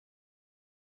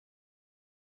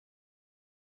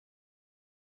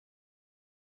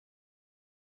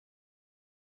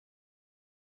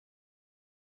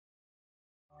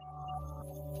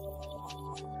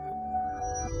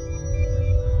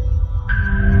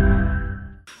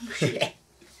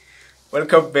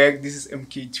Welcome back. This is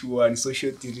MK21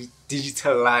 Social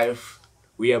Digital Life.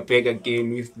 We are back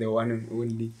again with the one and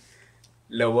only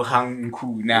Lebogang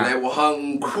Nkhuna.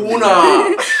 Lebogang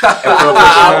Nkhuna.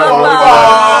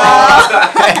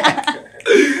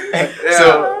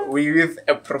 So we with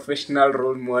a professional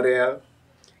role model,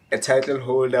 a title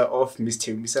holder of Miss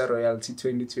Tembisa Royalty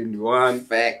 2021.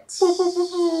 Facts.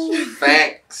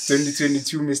 Facts.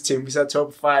 2022 Miss Tembisa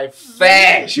Top 5.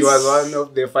 Facts. She was one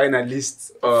of the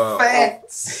finalists.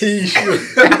 Facts.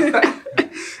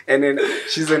 And then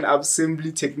she's an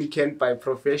assembly technician by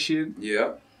profession.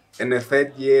 Yeah. And a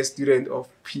third-year student of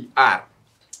PR.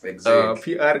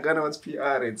 Exactly. PR, Ghana, what's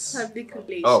PR? It's public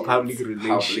relations. Oh, public relations.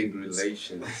 Public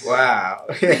relations. Wow.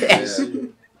 Yeah.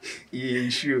 Yeah,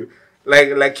 sure.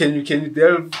 Like, can you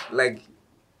delve like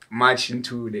much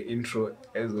into the intro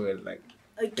as well? Like,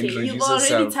 Okay, introduce you've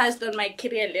already yourself. touched on my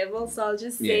career level, so I'll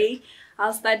just say,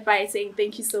 I'll start by saying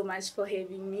thank you so much for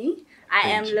having me. I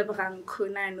am Lebogang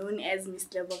Nkhuna, known as Miss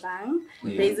Lebogang,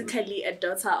 basically a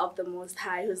daughter of the Most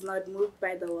High who's not moved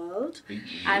by the world.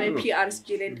 I'm a PR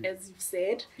student, as you've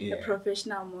said, a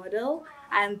professional model.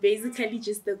 I'm basically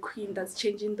just the queen that's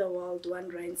changing the world one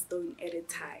rhinestone at a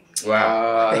time.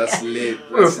 Wow, that's lit.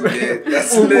 That's lit.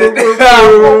 That's lit. Yeah,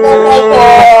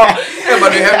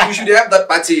 but we should have that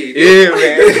party. Yeah,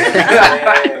 man.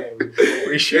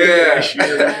 We should. We should.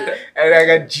 And I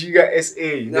got Giga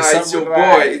SA. No, it's your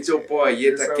boy. It's your boy.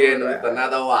 Yet again with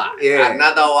another one. Yeah.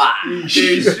 Another one.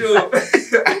 Sure.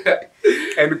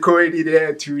 And Cody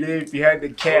there today behind the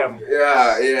cam.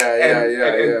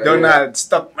 Yeah. Donald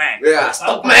Stockman. Yeah,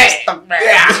 Stockman.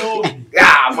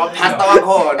 Yeah, my pastor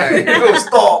corner. No,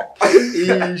 stop.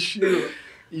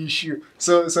 Issue.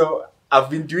 So I've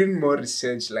been doing more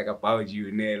research like about you,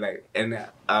 and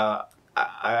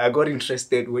I got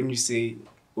interested when you said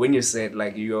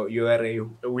like you are a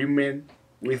woman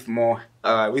with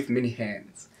many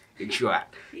hands. In short,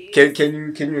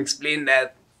 can you explain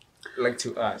that like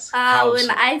to us? When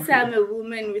I say I'm a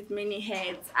woman with many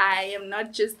heads, I am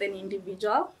not just an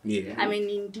individual. Yeah. I'm an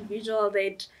individual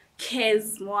that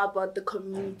cares more about the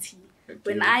community. Okay.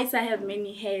 When I say I have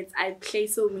many heads, I play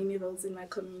so many roles in my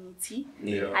community.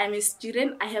 Yeah. I'm a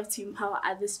student. I have to empower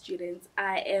other students.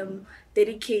 I am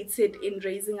dedicated in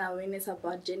raising awareness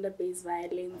about gender-based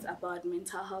violence, about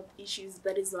mental health issues.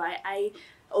 That is why I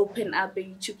open up a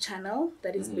YouTube channel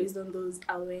that is based on those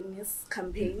awareness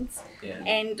campaigns. Yeah.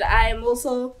 And I'm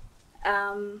also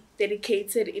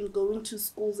dedicated in going to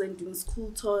schools and doing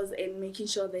school tours and making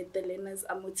sure that the learners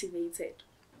are motivated.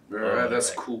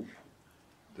 That's cool.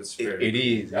 That's very It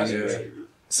is. Yeah.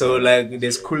 So like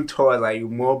the school tours, are you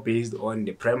more based on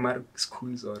the primary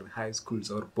schools or high schools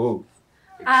or both?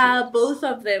 Both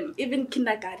of them, even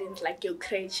kindergartens, like your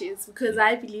creches, because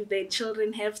I believe that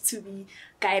children have to be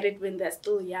guided when they're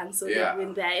still young, so that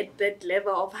when they're at that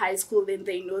level of high school, then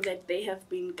they know that they have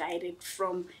been guided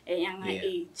from a younger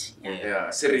age.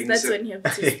 So that's when you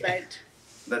have to start.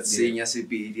 That's saying ya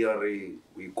sepedi or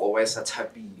we go where sa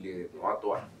thapile what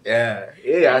one. Yeah,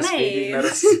 Nice.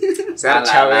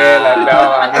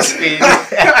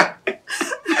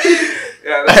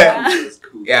 That's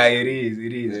cool. Yeah, it is.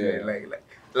 Yeah. Man.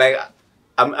 Like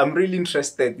I'm really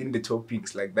interested in the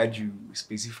topics like that you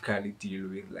specifically deal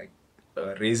with, like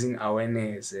raising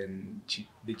awareness and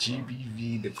the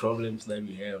GBV, the problems that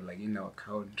we have like in our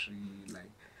country, like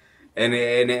and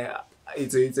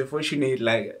it's a fortunate,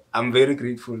 like I'm very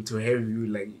grateful to have you,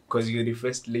 like, because you're the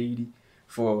first lady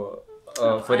for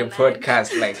the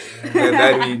podcast, like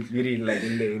that we really like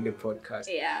in the podcast.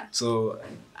 Yeah. So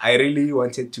I really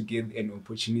wanted to get an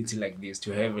opportunity like this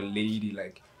to have a lady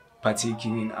like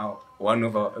partaking in one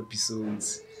of our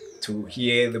episodes to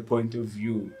hear the point of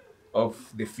view of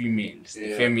the females,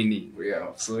 the feminine.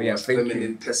 Yeah. So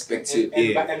feminine perspective.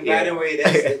 And by the way,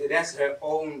 that's her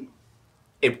own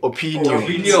opinion.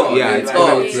 Yeah, it's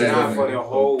not for the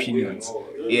whole opinions.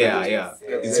 women. Yeah.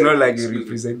 It's not like you're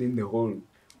representing the whole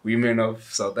women of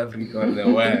South Africa or the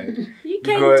world. You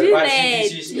can Because- do But that.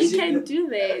 she- You can do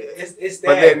that. It's that,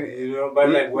 But then, you know, but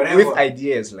like whatever. with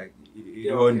ideas, like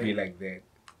it won't be like that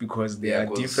because there are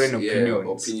different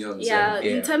opinions. Yeah,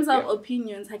 in Yeah, terms of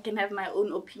opinions, I can have my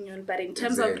own opinion, but in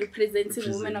terms of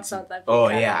representing women of South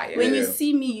Africa, when you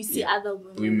see me, you see other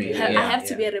women. I have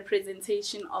to be a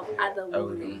representation of other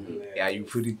women. Yeah, you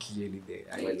put it clearly there.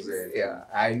 Exactly. Yeah,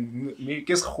 I make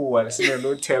us whole. So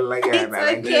no tell like It's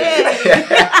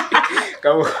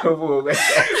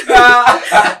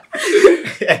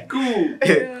okay. Cool.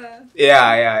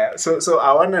 Yeah. So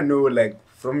I wanna know, like,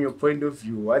 from your point of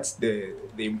view, what's the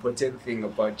important thing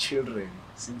about children,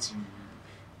 since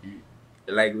you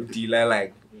like deal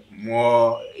like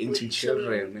more into With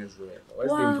children as well? What's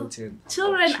the Well, importance? of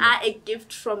children are a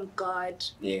gift from God.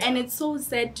 Yeah. And it's so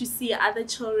sad to see other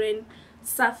children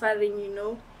suffering, you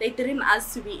know. They didn't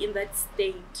ask to be in that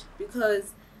state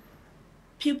because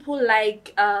people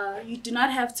like you do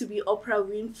not have to be Oprah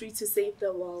Winfrey to save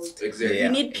the world. Exactly. Yeah.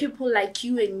 You need people like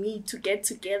you and me to get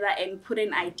together and put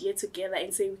an idea together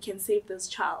and say we can save this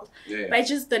child. Yeah. By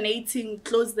just donating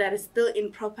clothes that are still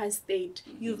in proper state,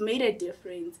 you've made a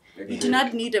difference. You do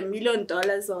not need $1 million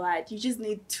or what. You just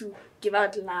need to give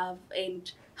out love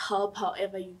and help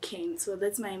however you can. So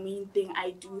that's my main thing.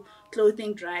 I do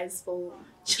clothing drives for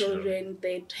children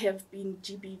that have been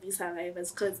GBV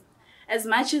survivors, because as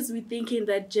much as we're thinking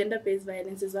that gender-based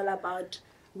violence is all about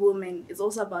women, it's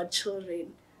also about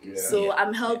children. Yeah. So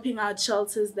I'm helping out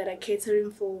shelters that are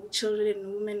catering for children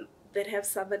and women that have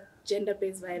suffered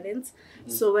gender-based violence.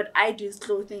 So what I do is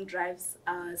clothing drives,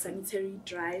 sanitary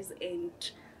drives, and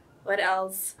what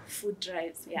else? Food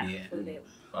drives, for them.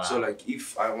 Wow. So like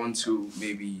if I want to,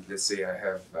 maybe let's say I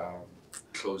have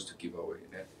clothes to give away,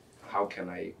 then how can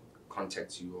I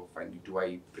contact you or find you? Do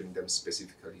I bring them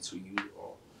specifically to you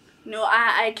or? No,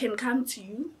 I can come to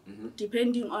you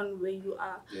depending on where you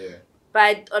are. Yeah.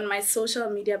 But on my social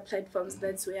media platforms,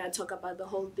 that's where I talk about the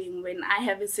whole thing. When I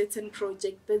have a certain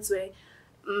project, that's where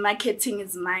marketing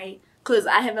is because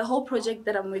I have a whole project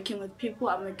that I'm working with people.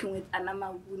 I'm working with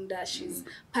Anama Gunda. She's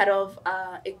part of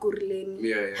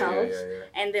Ekurileni Health.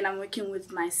 And then I'm working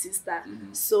with my sister.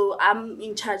 So I'm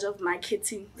in charge of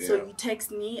marketing. So you text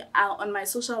me on my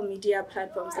social media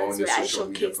platforms. That's where I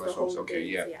showcase the whole thing.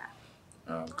 Yeah.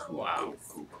 Cool. Wow.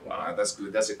 Cool. Wow, that's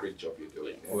good. That's a great job you're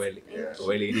doing. Well,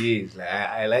 it is. Like,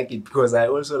 I like it because I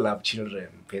also love children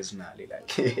personally.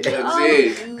 Like,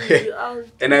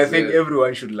 and I think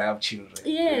everyone should love children.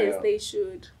 Yes, they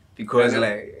should. Because And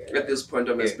like at this point,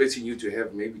 I'm expecting you to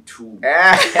have maybe 2.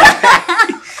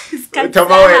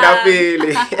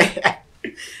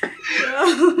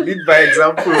 Lead by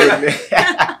example.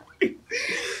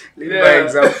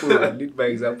 Lead by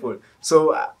example.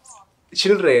 So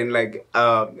children, like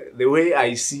the way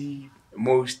I see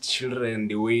most children,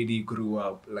 the way they grow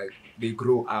up, the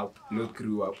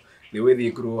way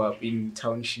they grow up in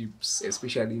townships,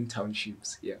 especially in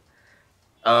townships,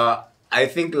 I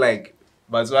think like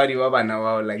Bazwari Baba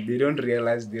now, like they don't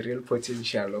realize the real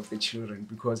potential of the children,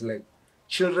 because like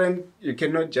children, you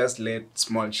cannot just let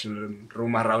small children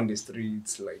roam around the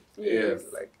streets like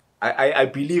I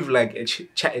believe like a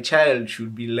child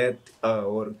should be let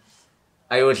or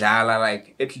ayodlala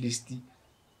like at least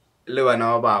in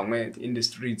the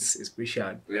streets,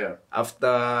 especially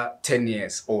after 10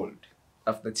 years old,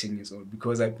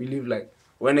 because I believe like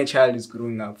when a child is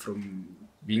growing up from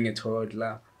being a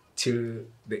toddler till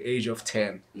the age of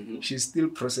 10, she's still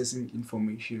processing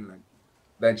information like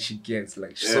that she gets,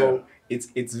 like so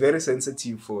it's very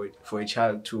sensitive for a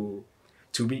child to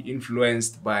be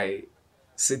influenced by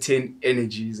certain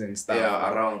energies and stuff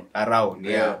around.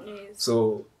 Yes.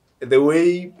 So the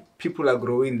way people are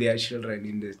growing their children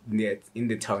in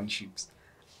the townships,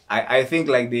 I think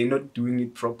like they're not doing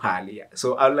it properly.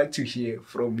 So I'd like to hear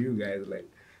from you guys, like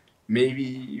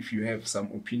maybe if you have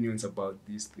some opinions about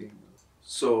these things.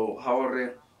 So how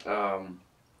are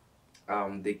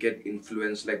they get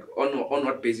influenced? Like on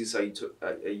what basis are you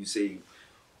saying?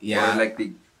 Or like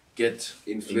they get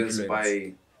influenced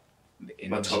by the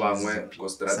energies,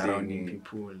 surrounding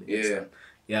people.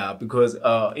 Yeah, because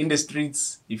in the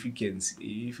streets, if you can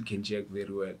check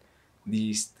very well,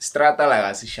 the strata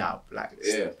like is sharp. Like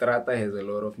strata has a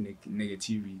lot of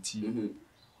negativity,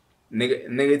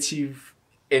 negative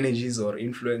energies or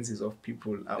influences of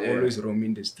people are always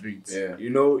roaming the streets. You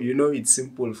know, it's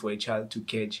simple for a child to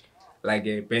catch like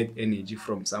a bad energy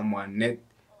from someone, net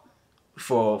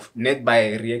by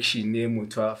a reaction.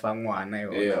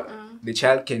 The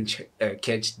child can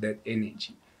catch that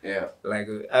energy. Like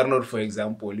I don't know, for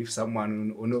example, if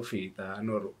someone no faith,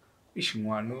 no like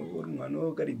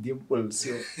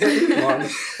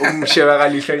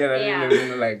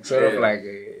sort of like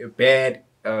a bad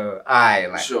eye,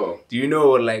 like do you know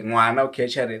like Nkhuna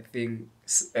catch that thing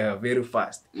very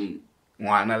fast.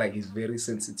 Nkhuna like is very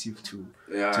sensitive to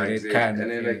that kind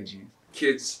of energy. Like,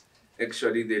 kids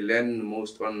actually they learn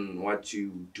most on what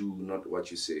you do, not what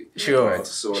you say. Right?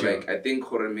 So like I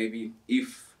think maybe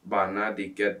if Bana they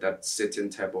get that certain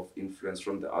type of influence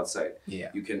from the outside,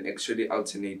 you can actually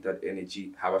alternate that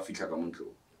energy.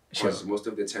 Because most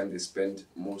of the time they spend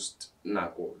most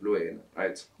nako low,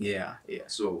 right?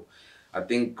 So I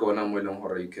think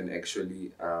you can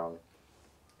actually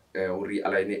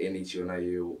realign the energy on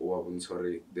you, or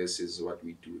this is what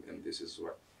we do and this is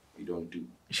what we don't do.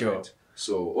 Right?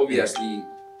 So obviously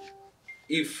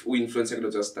if we influence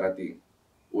just starting,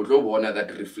 we don't want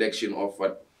that reflection of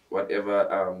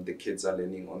whatever the kids are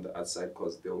learning on the outside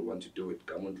because they'll want to do it.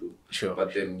 Sure.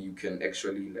 But then you can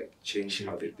actually like change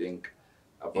how they think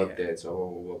about that.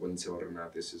 So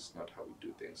this is not how we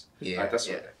do things. Yeah. That's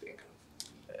what I think.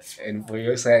 And for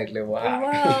your side, like,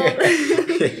 wow.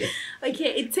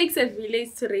 Okay, it takes a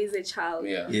village to raise a child.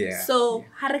 Yeah. So,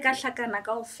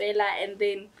 and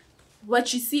then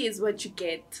what you see is what you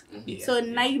get. So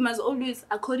now you must always,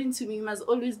 according to me, you must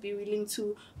always be willing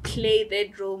to play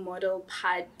that role model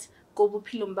part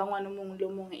in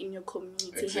your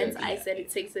community. Exactly. Hence, I said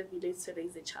it takes a village to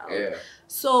raise a child. Yeah.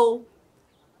 So,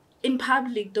 in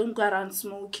public, don't go around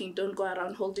smoking, don't go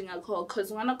around holding alcohol,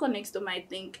 because when I go next to might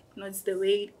think, it's the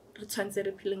way it's a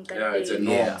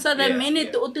norm. So the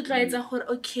minute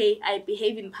okay, I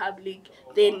behave in public,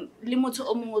 then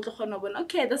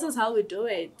okay, this is how we do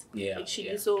it.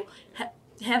 Actually, so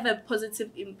have a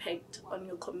positive impact on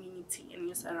your community and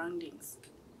your surroundings.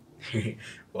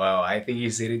 Wow, I think you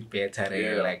said it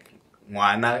better. Like,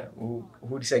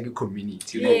 who decide your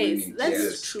community? Yes,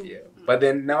 that's true. Yeah. But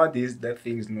then nowadays, that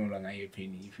thing is no longer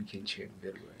happening. If you can check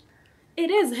very well.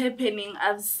 It is happening.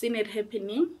 I've seen it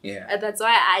happening. Yeah. That's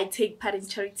why I take part in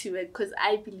charity work, because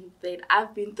I believe that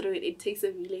I've been through it. It takes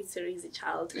a village to raise a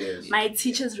child. Yes. My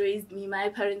teachers raised me, my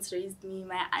parents raised me,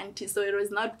 my auntie. So it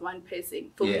was not one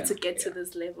person for me to get to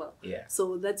this level. Yeah.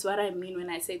 So that's what I mean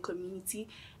when I say community.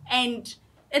 And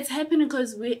it's happening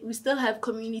because we still have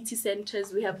community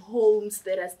centers. We have homes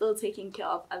that are still taking care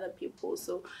of other people.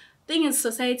 So thing is,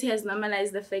 society has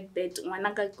normalized the fact that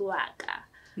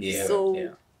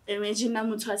imagine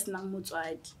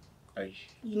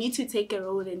you need to take a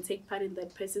role and take part in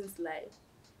that person's life.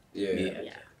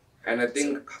 Yeah. And I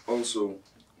think also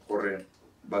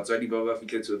batswadi ba ba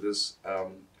fitlhe to this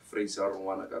phrase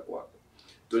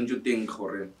don't you think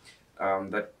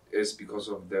that is because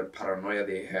of the paranoia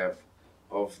they have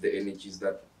of the energies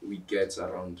that we get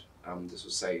around the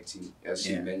society, as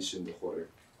you mentioned before,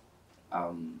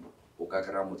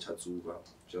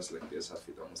 just like this,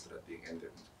 and the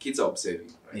kids are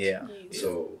observing, right? Yeah.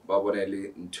 So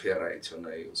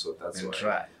so that's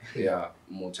why. Yeah,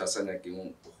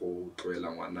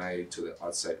 to the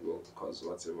outside world, because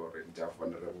whatever they are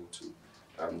vulnerable to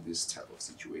this type of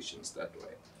situations that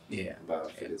way. Yeah.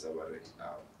 But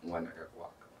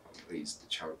raise the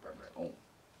child by my own.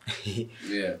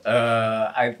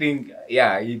 I think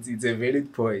it's a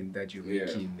valid point that you're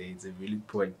making there. It's a valid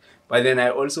point, but then I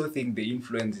also think the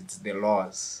influence it's the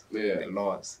laws. The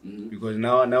laws, because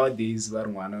nowadays we're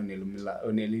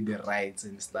only the rights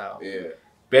and stuff.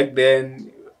 Back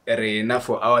then,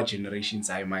 for our generations,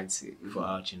 I might say, for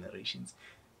our generations,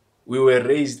 we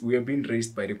have been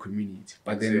raised by the community,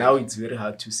 but then now it's very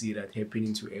hard to see that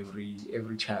happening to every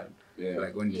child,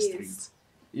 like on the streets.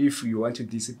 If you want to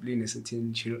discipline a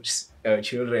certain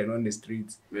children on the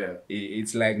streets,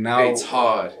 it's like now it's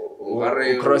hard.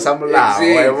 Cross some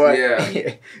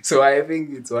So I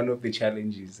think it's one of the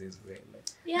challenges as well.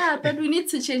 Yeah, but we need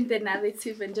to change the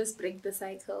narrative and just break the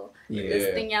cycle.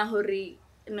 This thing,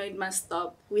 it must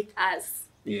stop with us.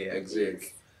 Yeah,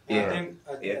 exactly. I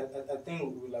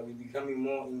think we're becoming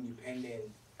more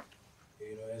independent,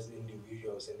 as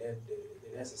individuals, and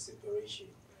that's a separation.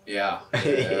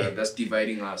 That's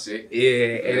dividing us, eh?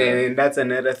 And that's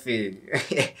another thing.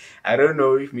 I don't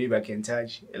know if maybe I can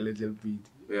touch a little bit.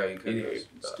 You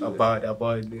can about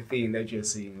the thing that you're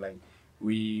saying. Like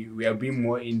we are being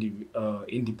more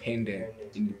independent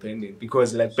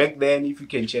because like back then, if you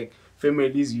can check,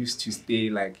 families used to stay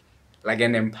like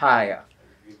an empire.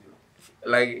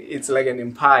 Like it's like an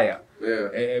empire.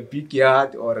 A big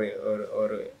yard or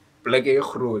a like a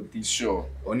road, sure.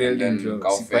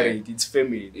 Separate, it's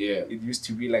family. It used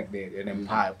to be like that, an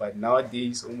empire. But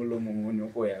nowadays,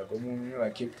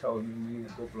 Cape Town,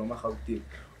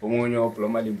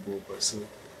 so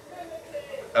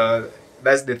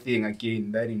that's the thing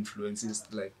again that influences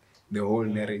like the whole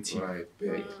narrative. Right.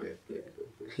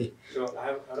 So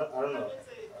I don't know.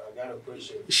 I got a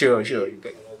question. Sure. You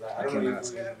can, I don't know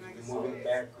if we're moving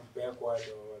backward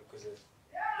or because it's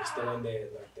still on the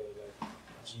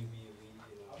GBV,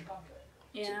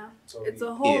 Yeah, so it's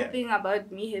a whole thing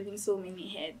about me having so many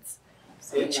heads.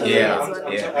 So I don't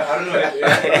know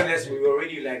unless we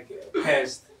already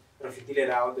past it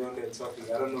out on the topic.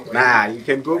 I don't know. Nah, you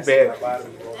can go back.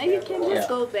 You can just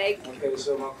go back. Okay,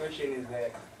 so my question is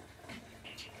that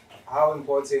how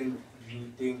important do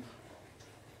you think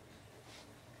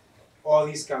all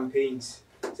these campaigns,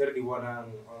 certainly one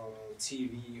on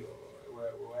TV or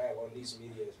on these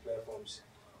media platforms,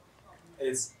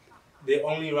 they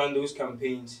only run those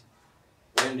campaigns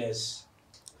when there's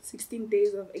 16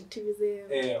 days of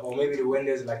activism. Or maybe when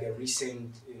there's like a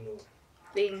recent,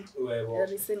 thing, a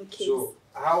recent case. So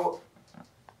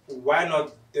why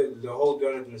not the whole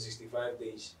 365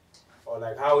 days? Or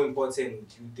like how important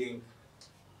do you think,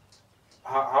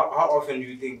 how often do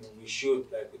you think we should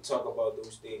like talk about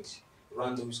those things,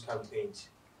 run those campaigns?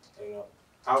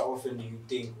 How often do you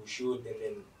think we should, and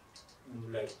then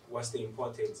like what's the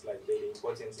importance, like the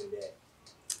importance in that?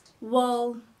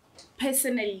 Well,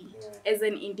 personally, as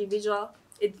an individual,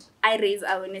 I raise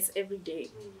awareness every day.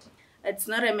 It's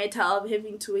not a matter of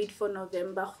having to wait for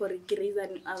November for raise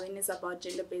awareness about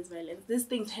gender-based violence. These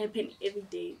things happen every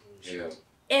day.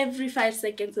 Every 5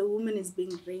 seconds, a woman is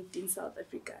being raped in South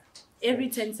Africa. Every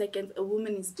 10 seconds, a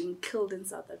woman is being killed in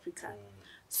South Africa.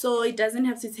 So it doesn't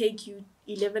have to take you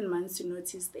 11 months to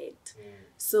notice that.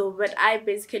 So what I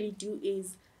basically do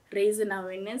is raise an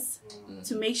awareness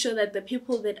to make sure that the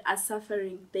people that are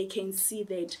suffering, they can see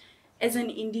that as an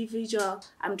individual,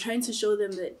 I'm trying to show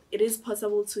them that it is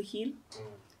possible to heal.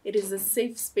 It is a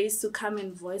safe space to come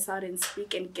and voice out and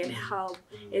speak and get help.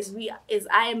 As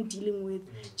I am dealing with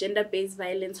gender-based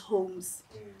violence homes,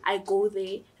 I go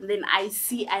there and then I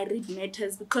read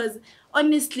matters, because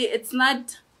honestly, it's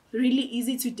not really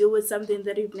easy to deal with something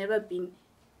that you've never been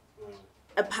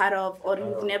a part of or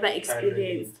you've never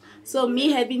experienced. So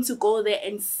me having to go there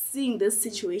and seeing this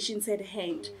situations at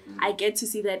hand, I get to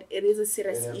see that it is a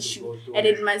serious issue and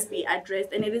it must be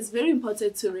addressed. And it is very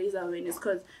important to raise awareness,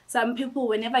 because some people,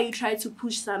 whenever you try to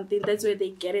push something, that's where they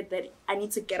get it, that I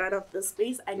need to get out of this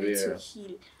space, I need to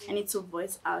heal, I need to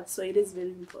voice out. So it is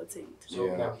very important.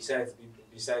 So now, besides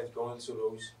going to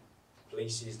those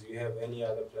places, do you have any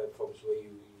other platforms where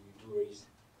you do raise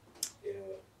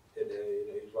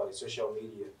social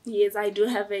media? Yes, I do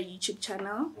have a YouTube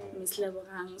channel, Miss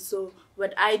Lebogang. So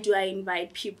what I do, I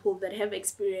invite people that have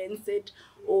experienced it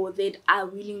or that are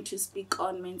willing to speak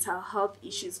on mental health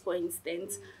issues, for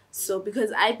instance. So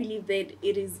because I believe that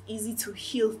it is easy to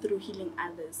heal through healing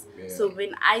others. So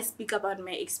when I speak about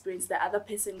my experience, the other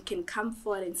person can come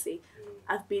forward and say,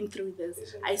 I've been through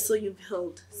this. I saw you've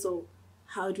healed. So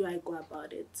how do I go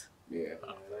about it?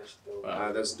 That's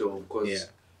dope. That's dope, because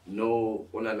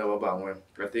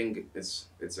I think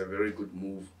it's a very good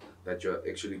move that you're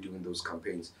actually doing those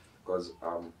campaigns, because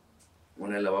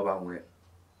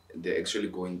they're actually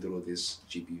going through this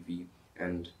GBV,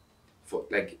 and for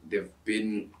like they've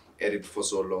been at it for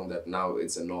so long that now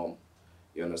it's a norm.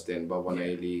 You understand? But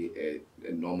a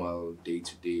normal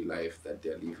day-to-day life that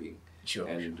they're living,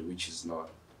 and which is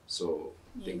not. So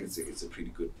I think it's a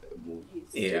pretty good move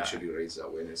to actually raise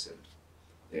awareness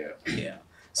and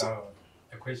So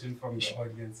a question from the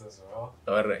audience as well.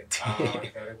 All right.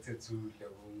 Directed to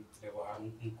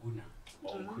Lebogang Nkhuna.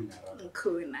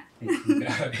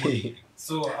 Nkhuna.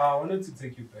 So I wanted to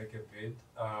take you back a bit.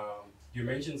 You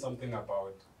mentioned something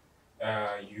about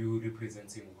you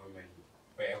representing women.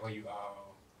 Wherever you are,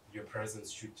 your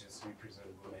presence should just represent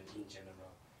women in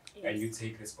general. Yes. And you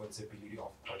take responsibility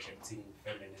of projecting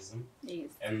feminism. Yes.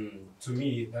 And to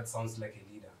me, that sounds like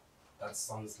a leader. That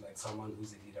sounds like someone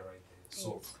who's a leader right there. Yes.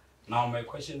 So now my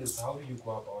question is, how do you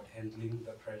go about handling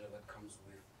the pressure that comes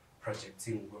with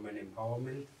projecting women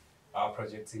empowerment,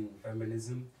 projecting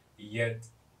feminism, yet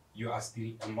you are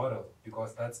still a model?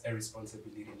 Because that's a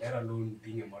responsibility, let alone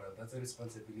being a model. That's a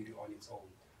responsibility on its own.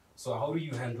 So how do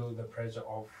you handle the pressure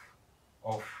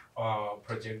of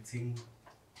projecting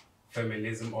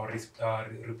feminism or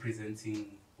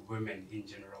representing women in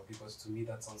general? Because to me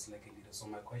that sounds like a leader. So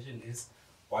my question is,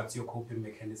 what's your coping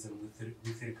mechanism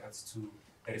with regards to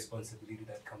the responsibility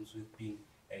that comes with being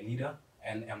a leader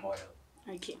and a model?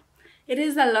 Okay. It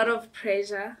is a lot of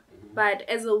pressure, but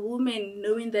as a woman,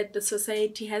 knowing that the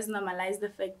society has normalized the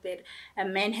fact that a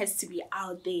man has to be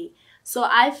out there, so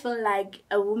I feel like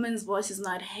a woman's voice is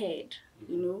not heard,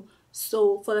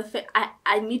 So for the fact,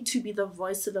 I need to be the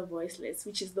voice to the voiceless,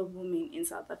 which is the woman in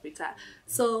South Africa.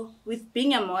 So with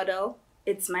being a model,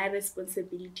 it's my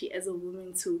responsibility as a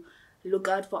woman to look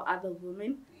out for other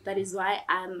women. That is why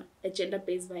I'm a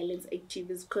gender-based violence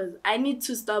activist, because I need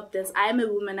to stop this. I am a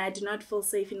woman. I do not feel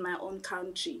safe in my own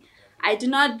country. I do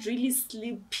not really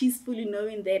sleep peacefully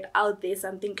knowing that out there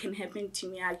something can happen to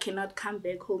me. I cannot come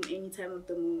back home any time of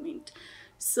the moment.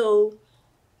 So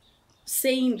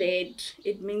saying that,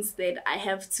 it means that I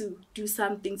have to do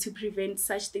something to prevent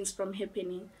such things from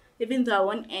happening. Even though I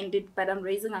won't end it, but I'm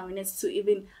raising awareness to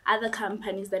even other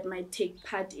companies that might take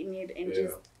part in it and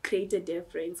just create a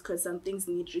difference, because some things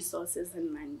need resources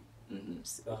and money.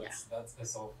 So, that's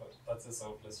a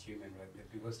selfless human right there,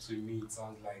 because to me it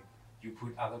sounds like you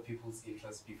put other people's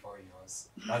interests before yours.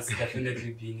 That's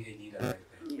definitely being a leader right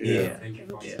there. Yeah. Thank you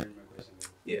for answering my question.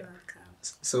 You're welcome.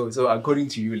 So according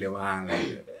to you, Lebogang,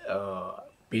 like,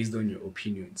 based on your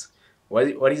opinions,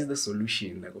 what is the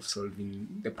solution like of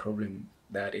solving the problem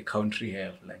that a country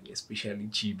have, like especially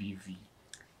GBV?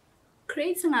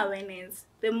 Creating awareness.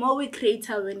 The more we create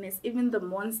awareness, even the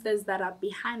monsters that are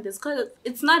behind this, because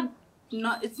it's not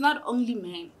only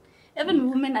men. Even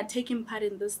women are taking part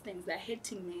in those things. They're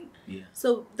hating men. Yeah.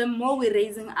 So the more we're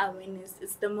raising awareness,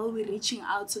 it's the more we're reaching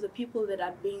out to the people that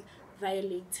are being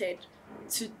violated,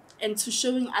 to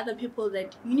showing other people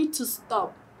that you need to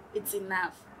stop. It's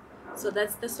enough. So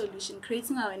that's the solution.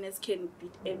 Creating awareness can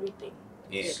beat everything.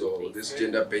 Yeah. So this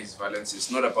gender-based violence is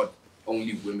not about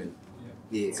only women.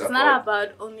 Yeah. It's not about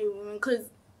only women, because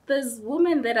there's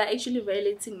women that are actually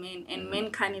violating men, and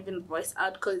men can't even voice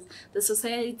out because the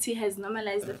society has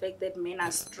normalized the fact that men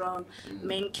are strong.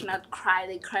 Men cannot cry;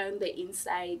 they cry on the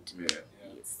inside. Yeah.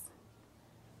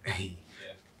 Yes.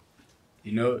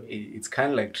 You know, it's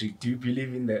kind of like, do you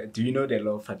believe in do you know the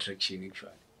law of attraction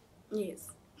actually? Yes.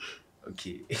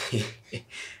 Okay.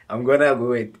 I'm gonna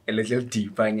go a little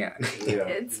deeper. Yeah.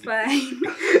 It's fine.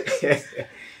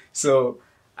 So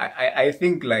I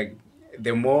think like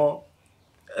the more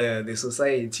the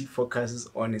society focuses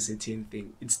on a certain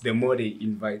thing, it's the more they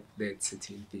invite that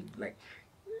certain thing. Like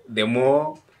the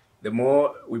more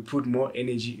we put more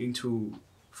energy into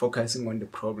focusing on the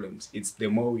problems, it's the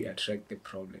more we attract the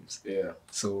problems. Yeah.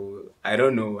 So I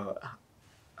don't know,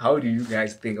 how do you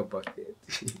guys think about that?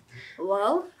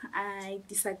 Well, I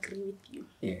disagree with you.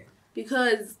 Yeah.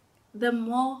 Because the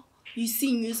more you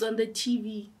see news on the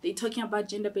TV, they're talking about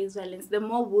gender-based violence, the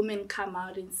more women come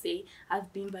out and say,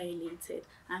 I've been violated,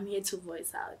 I'm here to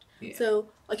voice out. Yeah. So,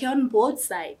 okay, on both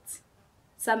sides,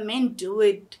 some men do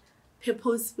it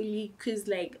purposefully, because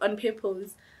like on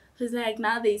purpose, because like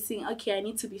now they're saying, okay, I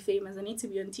need to be famous, I need to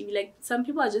be on TV. Like some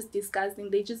people are just disgusting,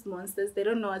 they're just monsters, they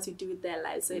don't know what to do with their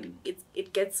lives. So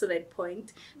it gets to that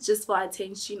point just for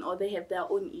attention, or they have their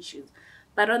own issues.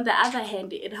 But on the other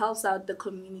hand, it helps out the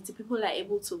community. People are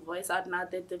able to voice out now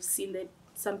that they've seen that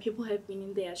some people have been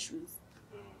in their shoes.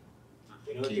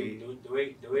 You know,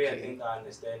 the way I think I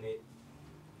understand it,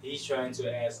 he's trying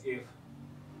to ask if,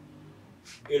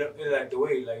 you know, like the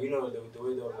way, like, you know, the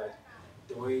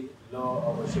way law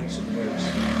of attraction works.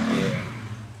 Yeah.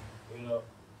 You know,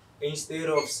 instead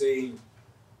of saying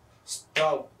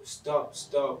stop,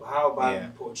 how about we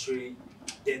portray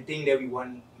the thing that we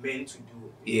want men to do?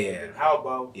 Yeah. How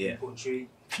about we portray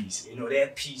peace? You know,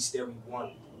 that peace that we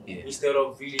want. Yeah. Instead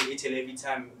of really each and every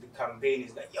time the campaign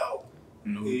is like, yo,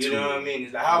 no, you know what I mean?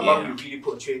 It's like, how about we really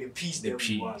portray the peace that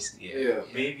we want? Yeah.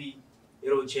 Maybe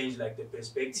it'll change like the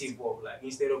perspective of like,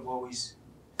 instead of always,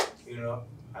 you know,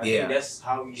 I think that's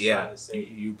how we should say.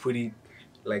 You put it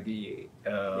like we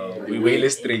will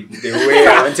illustrate the way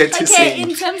I wanted to say. Okay,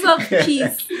 in terms of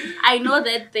peace, I know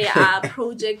that there are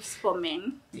projects for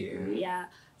men. Yeah.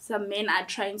 Some men are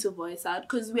trying to voice out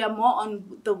because we are more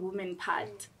on the woman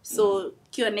part. So,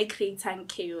 Kione creating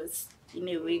chaos in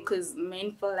a way because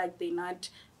men feel like they're not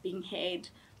being heard.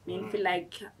 Men feel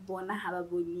like bona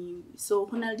hababoni. So,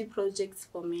 the projects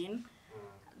for men.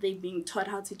 They've been taught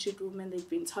how to treat women. They've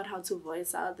been taught how to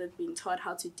voice out. They've been taught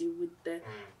how to deal with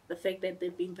the fact that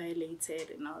they've been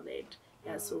violated and all that.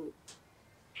 Yeah, so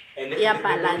and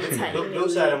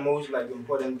those are the most like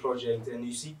important projects. And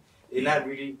you see, they're not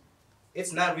really.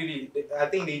 It's not really. I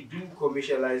think they do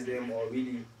commercialize them or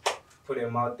really put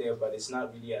them out there, but it's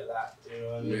not really a lot. You know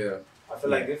what I mean? Yeah. I feel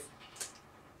like if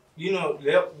you know,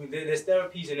 there's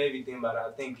therapies and everything, but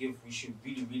I think if we should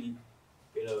really,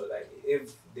 you know, like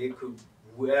if they could.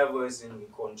 Whoever is in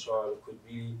control could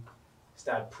really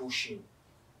start pushing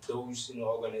those, you know,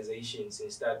 organizations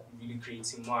and start really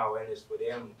creating more awareness for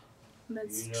them.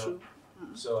 That's you know? true.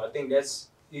 So I think that's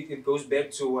it goes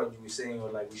back to what you were saying, or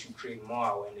like we should create more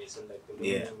awareness and like the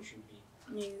movement should be.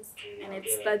 Yes, and it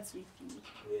starts with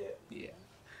you.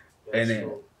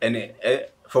 And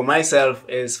for myself,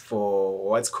 as for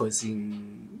what's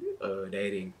causing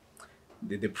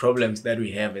the problems that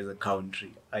we have as a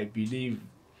country, I believe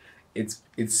it's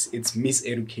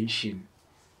miseducation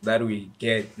that we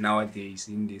get nowadays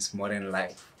in this modern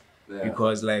life.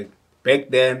 Because like back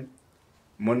then,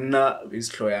 monna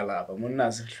is lapa, monna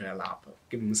is lapa.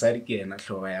 The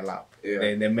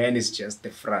man is just the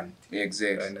front.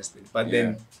 Exactly. Understand? But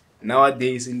then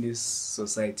nowadays in this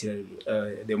society,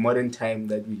 the modern time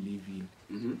that we live in,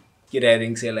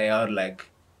 like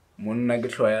monna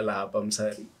ke hloya lapa,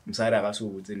 msari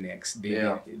akasubutse next. They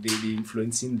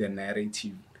influencing the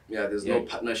narrative. Yeah, there's no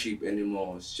partnership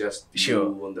anymore. It's just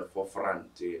you on the forefront.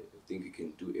 I think you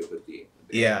can do everything.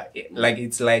 Yeah, like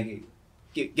it's like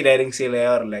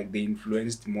like they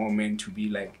influenced more men to be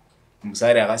like that's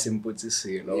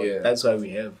why we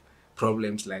have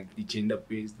problems like the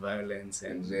gender-based violence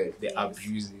and the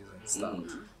abuses and stuff.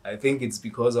 I think it's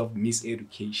because of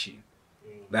miseducation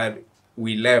that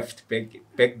we left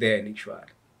back then, actually.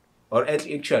 Or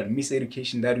actual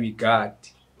miseducation that we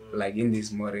got like in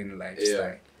this modern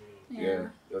lifestyle. Yeah,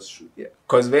 that's true. Yeah,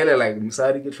 cause vele like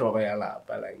musari ke tlhogo ya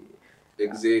lapa, like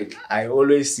exactly. I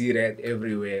always see that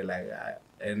everywhere, like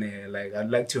like I'd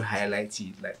like to highlight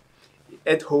it, like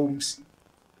at homes.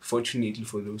 Fortunately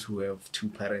for those who have two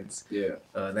parents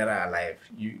that are alive,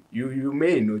 you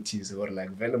may notice or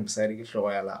like vele musari ke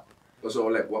tlhogo ya lapa. So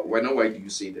like why do you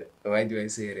say that? Why do I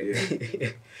say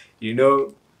that? You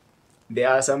know, there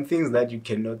are some things that you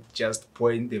cannot just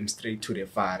point them straight to the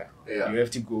father. You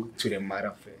have to go to the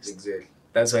mother first. Exactly.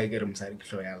 That's why I get Msari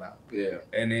Kloyala. Yeah.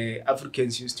 And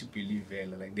Africans used to believe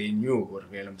like they knew or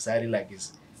Msari like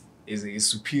is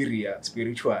superior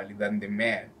spiritually than the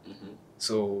man.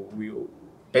 So we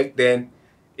back then,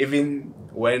 even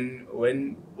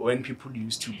when people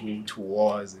used to go to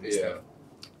wars and stuff,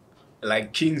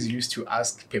 like kings used to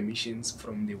ask permissions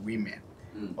from the women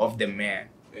of the man.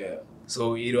 Yeah.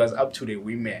 So it was up to the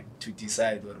women to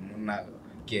decide whether monna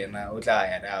kena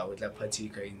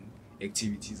partake in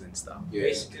activities and stuff. Yeah.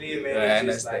 Basically, man,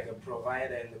 is like a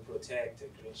provider and a protector,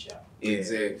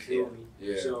 Exactly.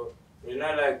 Yeah. So we're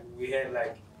not like we had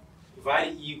like very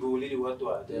ego, little what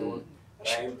they want.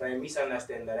 I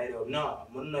misunderstand that. I don't know.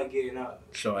 Monna kena.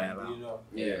 Sure. You know.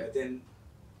 Yeah. But then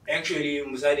actually,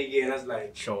 Musadi kena is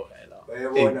like sure.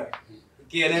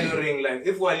 Ring like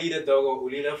if we lead a dog or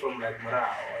leader from like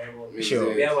Mara or whatever,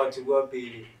 sure. We have to go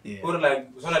pay. Or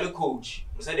like the coach,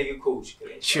 coach.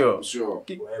 Sure.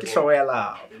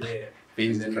 Yeah.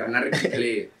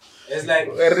 It's like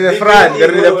we're the front,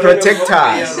 we're the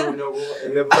protectors.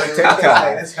 The protectors.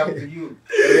 That's up to you.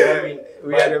 I mean,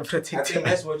 we are the protectors. I think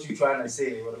that's what you're trying to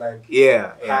say. Or like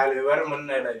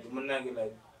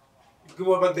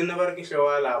but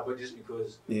just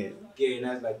because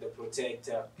Gayna like the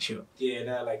protector,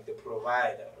 Gayna like the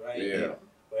provider, right? Yeah.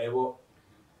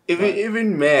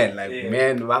 Even men, like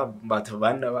men,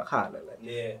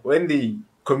 when they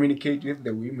communicate with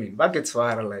the women, but it's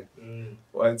far like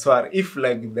if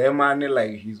like their man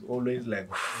like he's always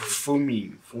like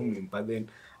fuming, but then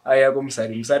I go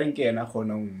msari nkena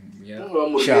khona yeah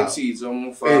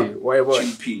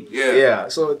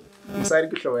so msari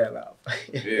ke hloya lapha.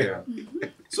 Yeah.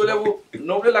 So level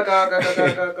no like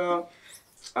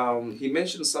he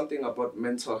mentioned something about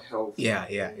mental health. Yeah.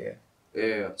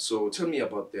 So tell me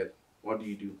about that. What do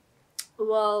you do?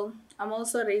 Well, I'm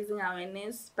also raising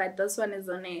awareness, but this one is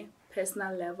on a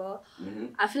personal level.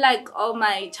 I feel like all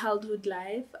my childhood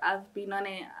life I've been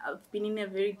in a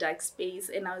very dark space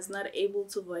and I was not able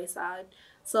to voice out.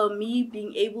 So me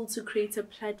being able to create a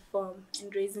platform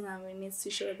and raising awareness to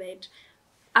show that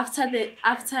after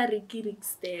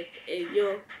Rick's death,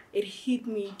 it hit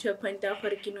me to a point where I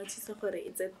noticed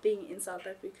it's a thing in South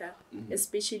Africa,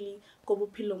 especially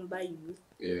Kobupilomba youth.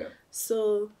 Yeah.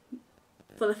 So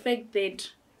for the fact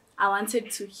that I wanted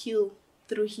to heal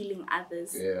through healing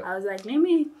others, I was like, let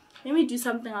me do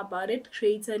something about it,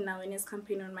 create an awareness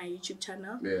campaign on my YouTube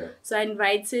channel. So I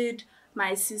invited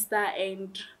my sister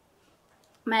and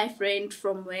my friend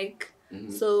from work.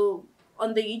 So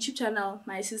on the YouTube channel,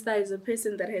 my sister is a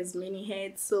person that has many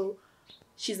heads. So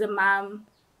she's a mom,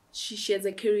 she has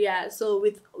a career. So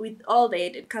with all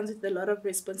that, it comes with a lot of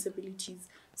responsibilities.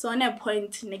 So on a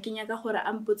point,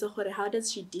 how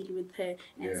does she deal with her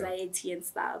anxiety and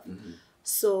stuff?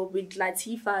 So with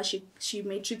Latifa, she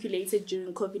matriculated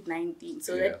during COVID-19.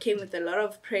 So that came with a lot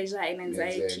of pressure and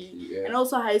anxiety. And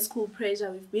also high school pressure.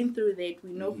 We've been through that.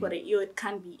 We know it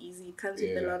can't be easy. It comes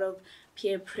with a lot of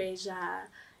peer pressure,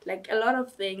 like a lot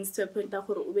of things to a point that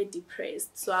we're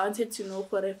depressed. So I wanted to know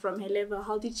from her level,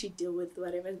 how did she deal with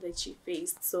whatever that she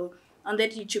faced? So on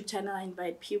that YouTube channel, I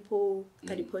invite people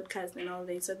to the podcast and all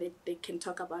that so that they can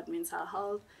talk about mental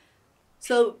health.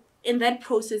 So in that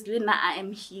process, now I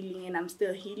am healing and I'm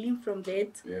still healing from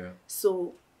that.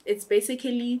 So it's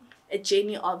basically a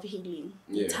journey of healing.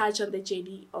 You touch on the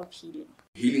journey of healing.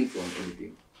 Healing from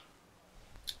anything?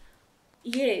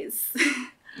 Yes.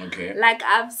 Okay. Like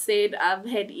I've said, I've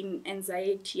had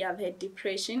anxiety, I've had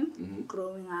depression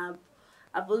growing up.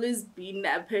 I've always been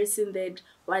a person that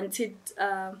wanted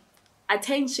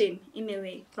attention in a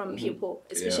way from people,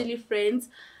 especially friends.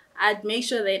 I'd make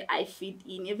sure that I fit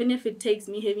in, even if it takes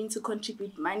me having to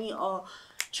contribute money or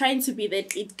trying to be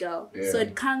that it girl. So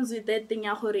it comes with that thing,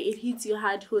 it hits you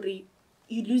hard,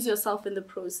 you lose yourself in the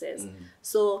process.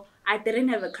 So I didn't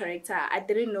have a character. I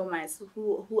didn't know myself,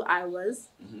 who I was.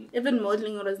 Even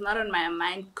modeling was not on my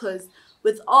mind, because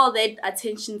with all that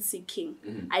attention seeking,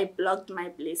 I blocked my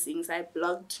blessings. I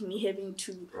blocked me having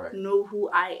to know who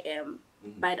I am.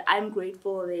 But I'm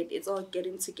grateful that it's all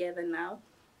getting together now.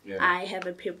 Yeah. I have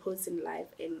a purpose in life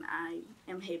and I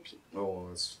am happy. Oh,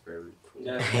 that's very cool.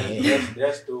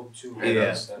 That's dope too.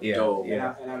 That's dope.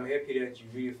 Yeah. And I'm happy that you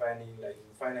really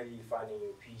finally finding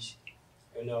your peace.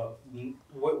 You know,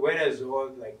 where does all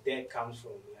like that comes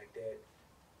from? Like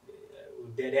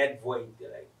that void,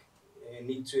 like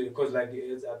need to, because like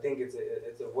I think it's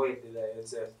a void, like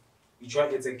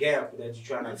it's a gap that you're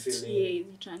trying to fill in. Yeah,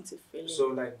 you're trying to fill in. So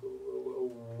like,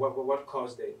 what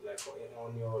caused that? Like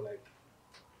on your like.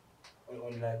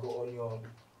 On your,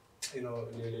 you know,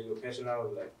 your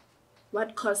personal, like.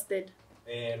 What caused it?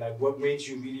 Like what made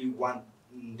you really want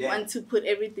that? Want to put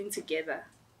everything together,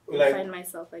 like, find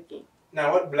myself again.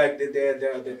 Now what like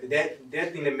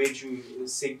that thing that made you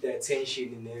seek the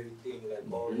attention and everything, like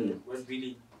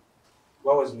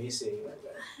what was missing like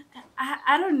that?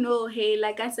 I don't know. Hey,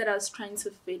 like I said, I was trying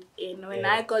to fit in. When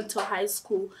I got to high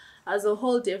school, I was a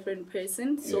whole different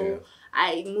person. So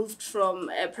I moved from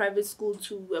a private school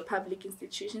to a public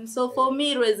institution. So for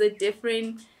me, it was a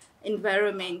different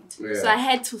environment. So I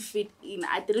had to fit in.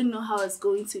 I didn't know how I was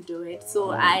going to do it.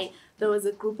 So there was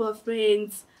a group of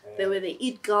friends. They were the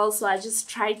it girls. So I just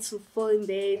tried to fall in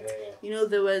there. You know,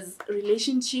 there was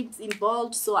relationships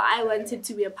involved. So I wanted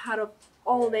to be a part of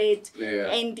all that.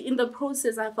 And in the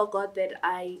process, I forgot that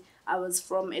I was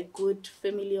from a good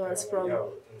family. I was from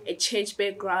a church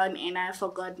background, and I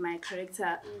forgot my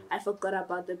character. I forgot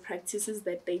about the practices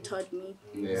that they taught me.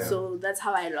 So that's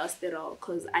how I lost it all,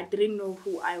 because I didn't know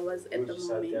who I was at the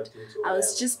moment. I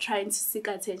was just trying to seek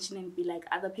attention and be like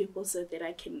other people so that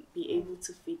I can be able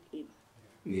to fit in.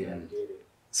 Yeah.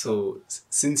 So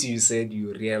since you said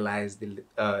you realized the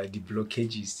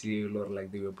blockages still, or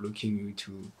like they were blocking you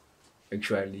to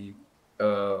actually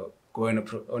go on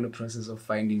a process of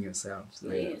finding yourself.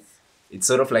 Like, it's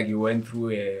sort of like you went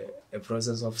through a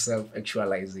process of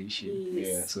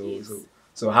self-actualization.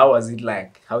 So how was it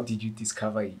like? How did you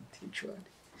discover it actually?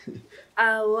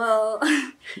 Well,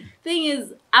 thing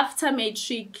is, after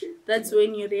matric, that's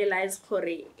when you realize,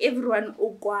 everyone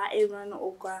okwa,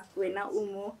 wena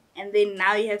umo, and then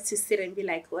now you have to sit and be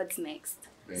like, what's next?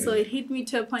 So it hit me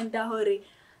to a point that,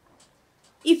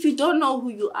 if you don't know who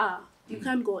you are, you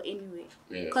can't go anywhere.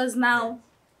 Because now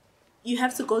you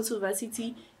have to go to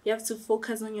varsity, you have to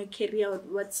focus on your career or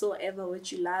whatsoever,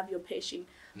 what you love, your passion.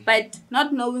 But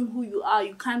not knowing who you are,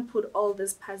 you can't put all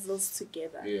these puzzles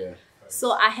together.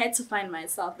 So I had to find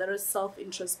myself. There was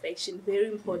self-introspection, very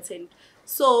important.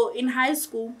 So in high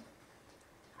school,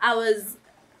 I was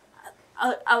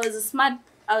a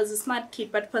smart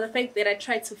kid, but for the fact that I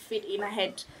tried to fit in, I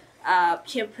had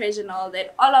peer pressure and all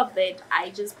of that, I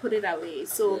just put it away.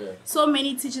 So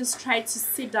many teachers tried to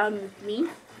sit down with me,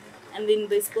 and then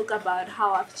they spoke about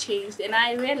how I've changed, and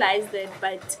I realized that,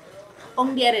 but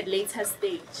only at a later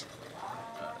stage.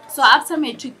 So after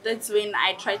matric, that's when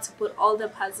I tried to put all the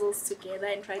puzzles together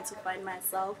and try to find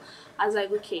myself. I was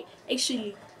like, okay,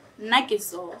 actually,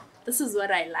 nakeso, this is what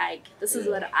I like, this is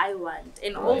what I want.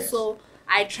 And also,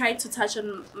 I tried to touch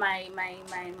on my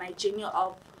journey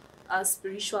of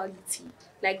spirituality.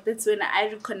 Like, that's when I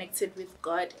reconnected with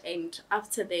God, and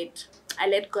after that, I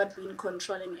let God be in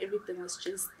control, and everything was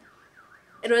just,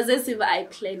 it was as if I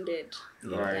planned it.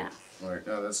 Right.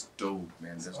 No, that's dope,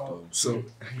 man. That's dope. So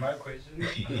my question,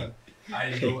 I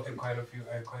know quite a few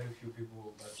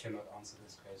people that cannot answer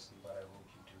this question, but I hope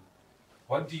you do.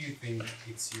 What do you think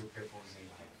is your purpose in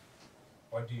life?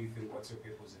 What's your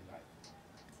purpose in life?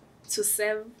 To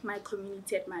serve my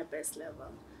community at my best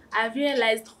level. I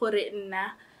realized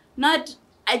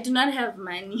I do not have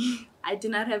money. I do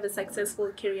not have a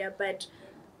successful career, but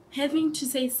having to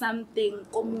say something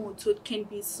it can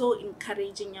be so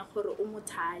encouraging.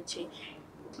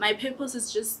 My purpose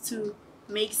is just to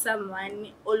make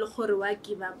someone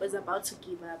give up is about to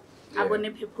give up. I want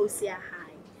a purpose high.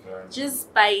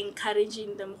 Just by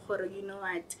encouraging them, you know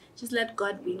what, just let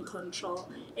God be in control.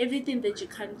 Everything that you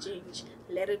can't change,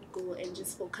 let it go and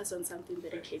just focus on something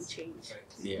that you can change.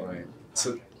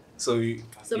 So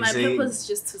my purpose is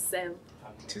just to serve.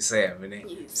 To serve,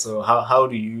 yes. So how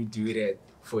do you do that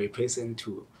for a person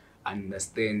to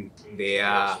understand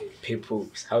their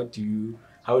purpose? How do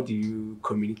you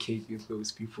communicate with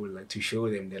those people, like to show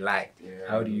them the light?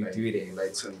 How do you do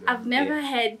that? I've never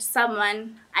had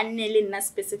someone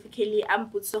specifically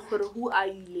who are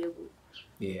you level.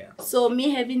 So me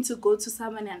having to go to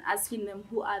someone and asking them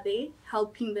who are they,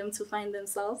 helping them to find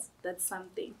themselves, that's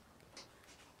something.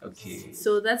 Okay.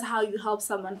 So that's how you help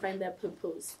someone find their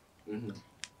purpose.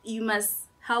 You must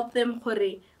help them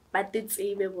but it's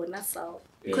a self.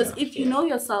 Because if you know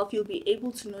yourself, you'll be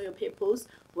able to know your purpose,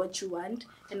 what you want,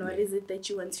 and what is it that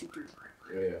you want to do.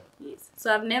 Yes.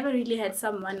 So I've never really had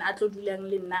someone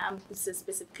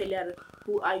specifically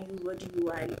who are you, what do you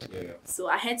want. So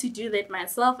I had to do that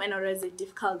myself, and it was a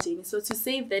difficult journey. So to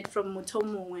save that from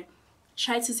Mutomwe,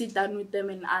 try to sit down with them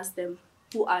and ask them,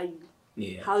 who are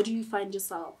you? How do you find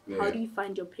yourself? How do you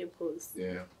find your purpose?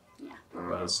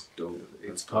 That's dope.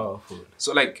 It's powerful.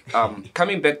 So like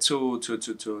coming back to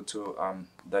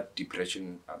that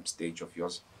depression stage of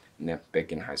yours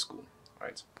back in high school,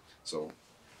 right? So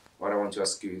what I want to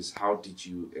ask you is, how did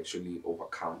you actually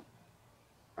overcome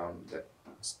that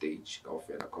stage of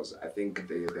it? Because I think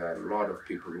there are a lot of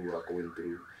people who are going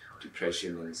through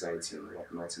depression, anxiety, and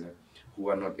whatnot, who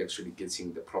are not actually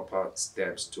getting the proper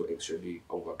steps to actually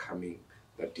overcoming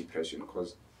that depression.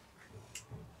 Because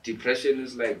depression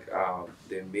is like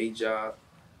the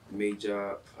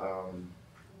major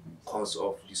cause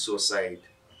of the suicide,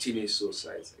 teenage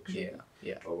suicides actually.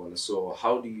 So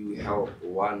how do you help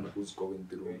one who's going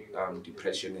through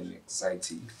depression and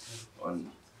anxiety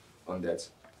on that?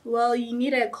 Well, you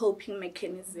need a coping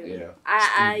mechanism.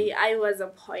 I was a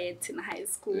poet in high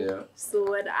school. So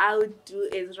what I would do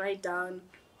is write down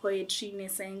poetry in a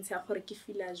sense.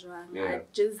 I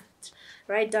just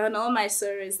write down all my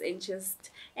sorrows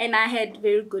and I had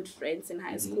very good friends in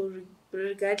high school,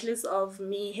 regardless of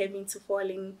me having to fall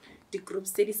in the group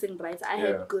studies and rights. I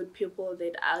had good people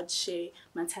that I would share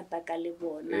mathata ka le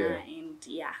bona, and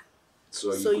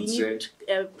So you need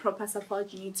a proper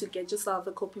support. You need to get yourself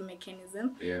a coping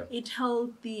mechanism. It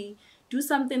healthy. Do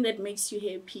something that makes you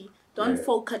happy. Don't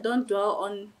focus. Don't dwell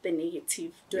on the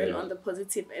negative. Dwell on the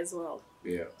positive as well.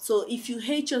 So if you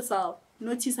hate yourself,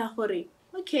 notice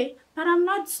okay, but I'm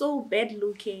not so bad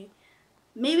looking.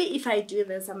 Maybe if I do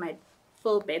this, I might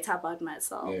feel better about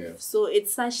myself. So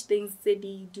it's such things that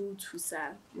you do to say.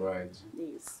 Right.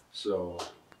 Yes. So,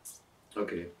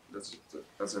 okay, that's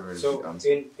a very good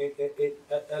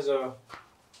answer.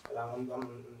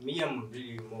 I'm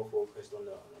really more focused on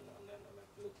the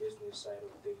business side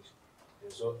of things.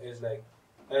 And so it's like,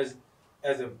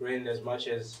 as a brand, as much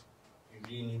as you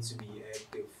really need to be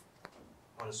active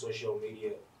on social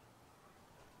media,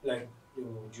 like,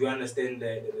 do you understand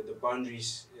the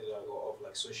boundaries of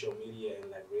like social media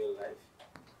and like real life?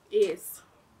 Yes.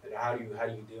 And how do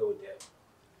you deal with that?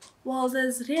 Well,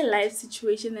 there's real life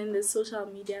situation and there's social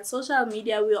media. Social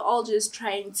media, we're all just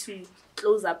trying to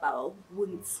close up our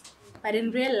wounds. But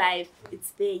in real life,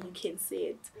 it's there, you can see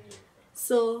it.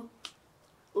 So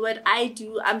what I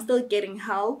do, I'm still getting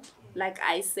help. Like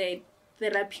I said,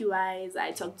 therapy-wise,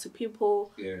 I talk to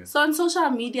people. So on social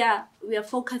media, we are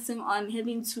focusing on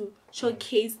having to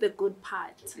showcase the good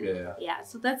part.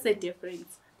 So that's the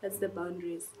difference. That's the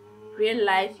boundaries. Real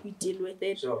life, you deal with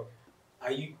it. So,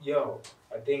 are you,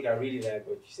 I think I really like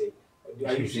what you say.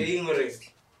 Are you saying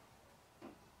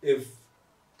if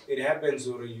it happens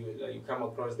or you come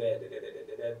across that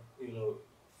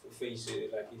face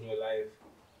like in your life,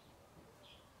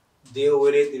 deal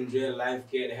with it in real life,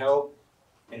 get help,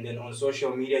 and then on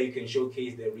social media you can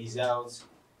showcase the results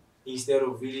instead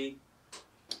of really?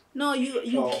 No,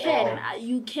 you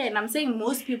can. I'm saying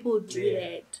most people do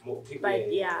that. But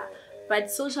but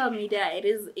social media, it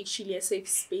is actually a safe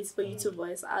space for you to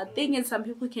voice out. Thing is, some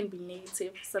people can be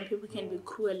negative, some people can be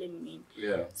cruel and mean.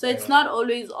 So it's not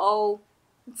always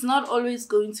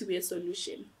going to be a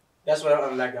solution. That's what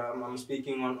I'm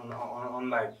speaking on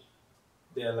like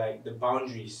the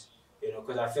boundaries,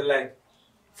 because I feel like,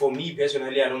 for me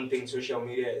personally, I don't think social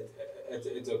media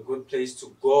it's a good place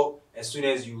to go as soon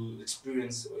as you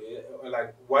experience, or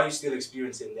like while you're still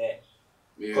experiencing that.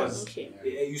 Because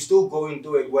you still go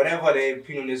into it, whatever the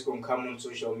opinion is going to come on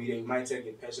social media, you might take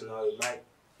it personal, you might,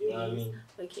 know what I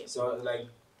mean? So like,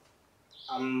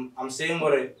 I'm saying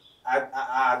what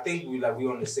I think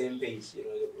we're on the same page,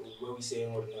 what we're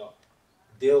saying what now.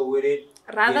 Deal with it.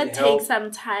 Rather take some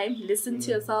time, listen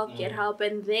to yourself, get help,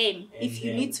 and then if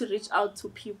you need to reach out to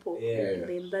people,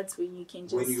 then that's when you can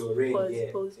just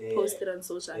post it on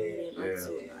social media.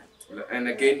 And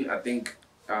again, I think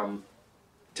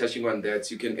touching on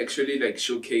that, you can actually like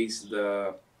showcase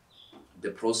the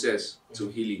process to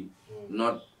healing,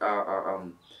 not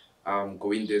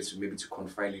going there to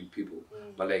confine people,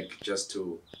 but like just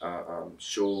to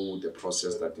show the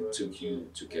process that it took you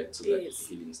to get to that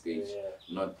healing stage,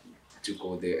 not to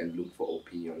go there and look for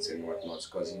opinions and whatnot,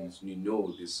 because you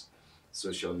know this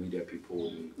social media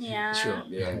people.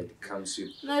 It comes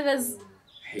with. No, there's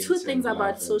two things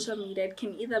about social media. It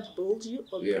can either build you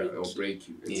or break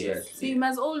you. Exactly. So you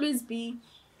must always be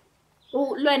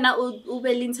Oh,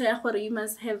 you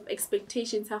must have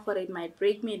expectations. It might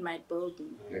break me, it might build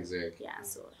me. Exactly. Yeah,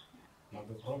 so. Now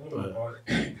the problem about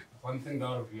one thing that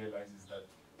I've realized is that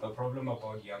the problem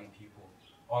about young people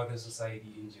or the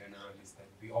society in general is that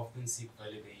we often seek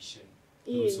validation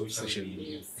through social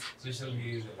media. Social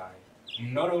media is a lie.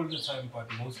 Not all the time, but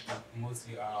mostly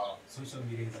social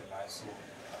media is a lie. So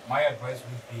my advice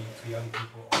would be to young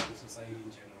people or the society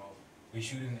in general, we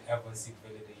shouldn't ever seek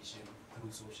validation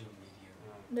through social media.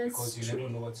 Because you never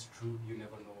know what's true, you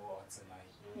never know what's a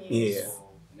lie. Yeah. So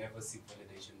never seek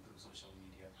validation through social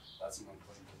media. That's my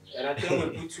point of view. And I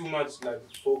think we put too much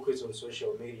focus on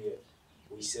social media.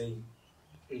 We say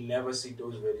never seek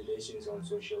those validations on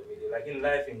social media. Like in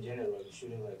life in general, you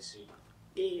shouldn't seek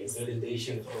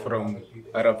validation from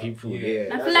other people.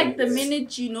 Yeah. I feel like the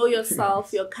minute you know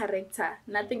yourself, your character,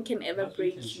 nothing can ever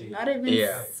break you. Not even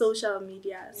social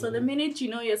media. So the minute you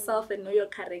know yourself and know your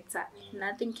character,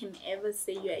 nothing can ever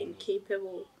say you are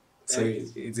incapable. So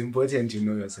it's important to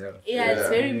know yourself. Yeah, it's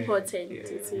very important. Yeah.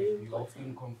 It's very important. You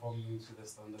often conforming to the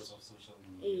standards of social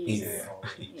media.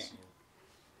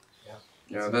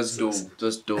 Yeah, that's dope.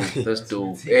 That's dope. That's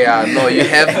dope. Yeah, no, you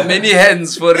have many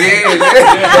hands for real.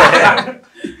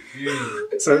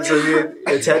 So you're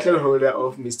a title holder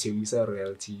of Miss Tembisa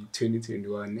Royalty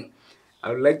 2021.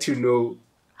 I would like to know,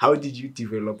 how did you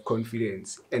develop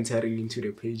confidence entering into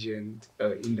the pageant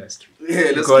industry?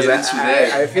 Yeah, because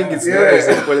I think it's not a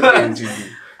simple thing to do.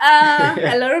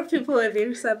 A lot of people were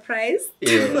very surprised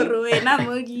when I'm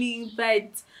ugly,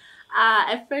 but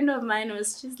a friend of mine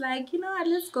was just like, you know what,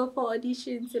 let's go for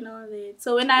auditions and all that.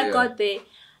 So when I got there,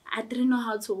 I didn't know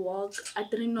how to walk. I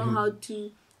didn't know how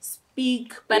to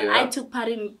speak, but I took part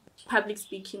in public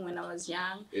speaking when I was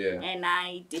young, and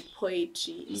I did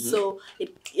poetry. So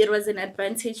it was an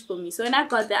advantage for me. So when I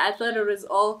got there, I thought it was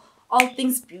all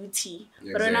things beauty.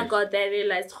 But when I got there, I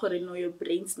realized, no, your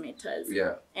brains matters.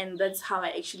 Yeah. And that's how I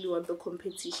actually won the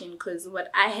competition, because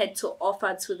what I had to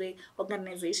offer to the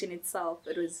organization itself,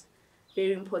 it was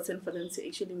very important for them to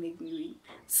actually make me win.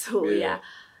 So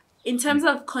in terms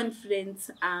of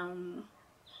confidence,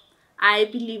 I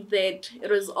believe that it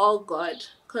was all God,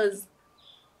 because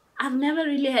I've never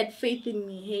really had faith in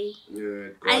me. Hey,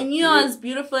 I knew I was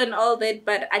beautiful and all that,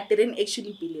 but I didn't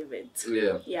actually believe it.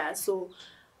 Yeah. So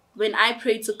when I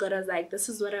prayed to God, I was like, this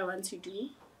is what I want to do.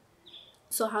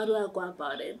 So how do I go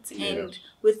about it? And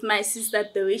with my sister,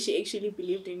 the way she actually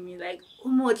believed in me, like,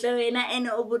 you know what,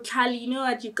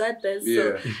 you got this.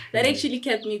 So that actually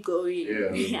kept me going.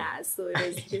 Yeah, so it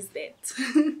was just that.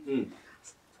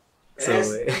 So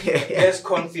there's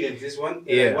confidence. This one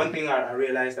thing I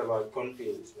realized about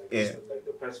confidence, like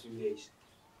the past few days.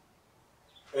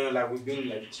 You know, we've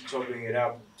been chopping it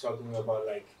up, talking about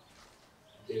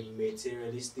the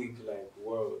materialistic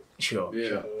world. Sure.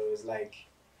 It's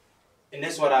and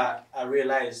that's what I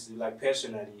realized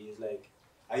personally is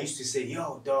I used to say,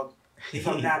 yo dog, if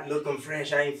I'm not looking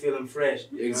fresh, I ain't feeling fresh.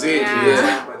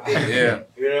 Exactly.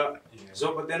 You know?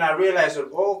 So but then I realized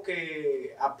that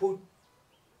okay, I put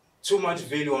too much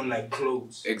value on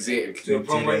clothes. Exactly. To the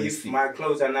point where if my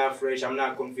clothes are not fresh, I'm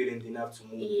not confident enough to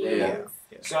move.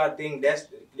 So I think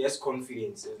that's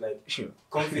confidence. It's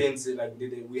confidence.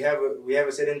 We have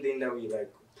a certain thing that we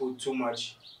put too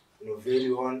much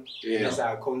value on. And that's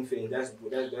our confidence.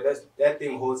 That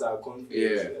thing holds our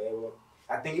confidence.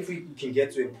 I think if we can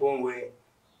get to a point where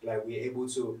we're able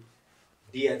to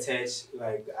detach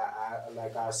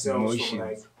ourselves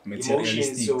from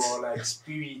emotions or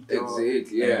spirit so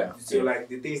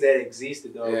the things that exist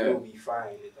will be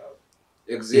fine.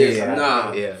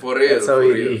 For real.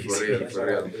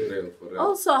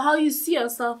 Also, how you see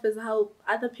yourself is how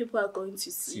other people are going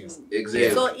to see you. Exactly.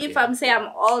 So if I'm saying I'm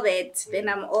all that, then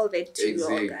I'm all that to you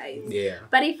all guys. Yeah.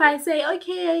 But if I say,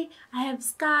 okay, I have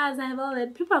scars, I have all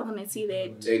that, people are gonna see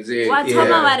that.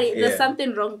 Exactly. There's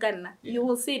something wrong, you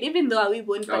will see it, even though we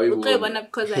won't. But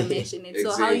because I mentioned it.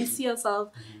 So how you see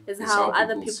yourself is how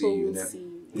other people will see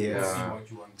you.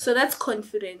 So that's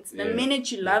confidence. The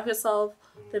minute you love yourself,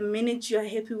 the minute you are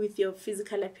happy with your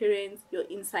physical appearance, your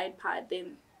inside part,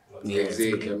 then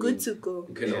exactly. Good to go.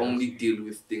 You can only deal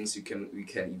with things you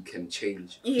can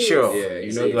change. Yes. Sure.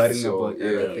 You're not worrying about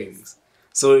other things.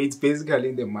 So it's basically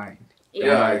in the mind.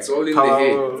 It's all in the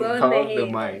head. Power of the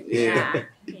mind.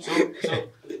 So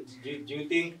do you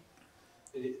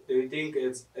think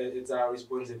it's our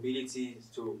responsibility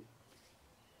to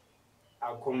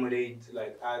accommodate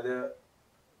other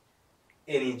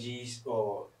energies,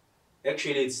 or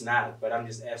actually it's not, but I'm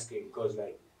just asking because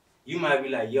you might be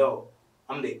like, yo,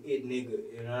 I'm the it nigga,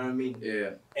 you know what I mean?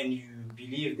 Yeah. And you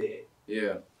believe that.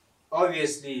 Yeah.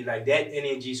 Obviously, that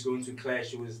energy is going to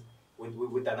clash with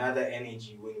with another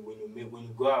energy when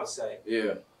you go outside.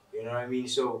 Yeah. You know what I mean?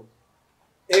 So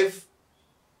if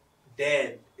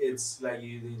that it's like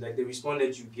the response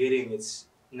that you're getting, it's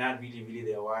not really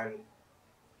the one.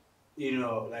 You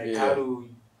know, like how do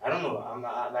I don't know.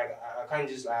 I can't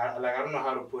just I don't know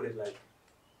how to put it like.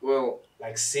 Well,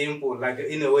 like simple, like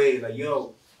in a way, like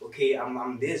yo, okay,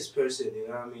 I'm this person, you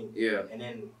know what I mean? Yeah. And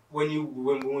then when you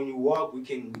walk, we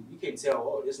can tell,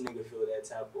 oh, this nigga feel that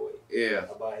type of way. Yeah.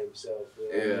 About himself. You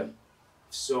know yeah. What I mean?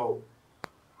 So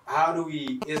how do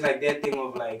we? It's like that thing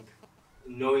of like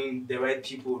knowing the right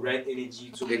people, right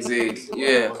energy to. Exactly.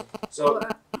 Yeah. So.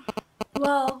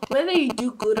 Well, whether you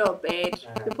do good or bad,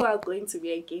 people are going to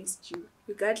be against you.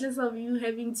 Regardless of you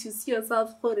having to see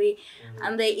yourself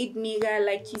and they eat nigga,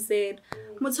 like you said.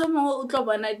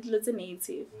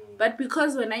 Native. But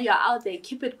because when you're out there,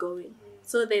 keep it going.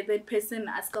 So that person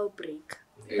ask out break.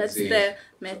 That's the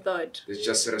method. It's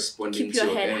just responding keep your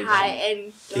to head energy. high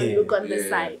and don't look on the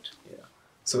side. Yeah.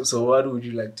 So what would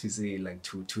you like to say, like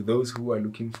to those who are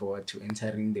looking forward to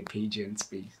entering the pageant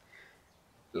space?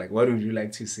 Like, what would you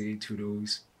like to say to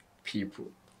those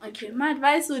people? Okay, my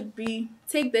advice would be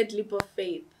take that leap of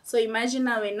faith. So imagine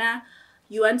now when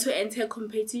you want to enter a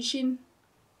competition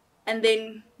and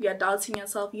then you're doubting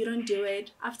yourself, you don't do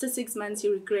it. After 6 months,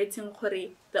 you're regretting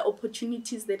the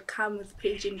opportunities that come with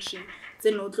pageantry.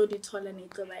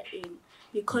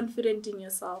 Be confident in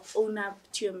yourself, own up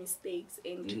to your mistakes,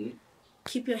 and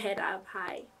keep your head up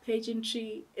high.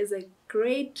 Pageantry is a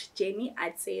great journey,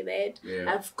 I'd say that.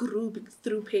 Yeah. I've grew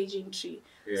through pageantry.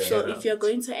 Yeah. So if you're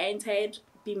going to enter it,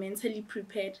 be mentally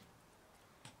prepared.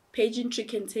 Pageantry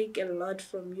can take a lot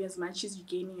from you as much as you're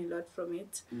gaining a lot from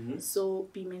it. So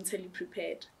be mentally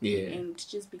prepared. Yeah. And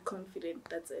just be confident.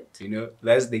 That's it. You know,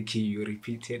 that's the key. You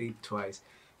repeated it twice.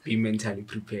 Be mentally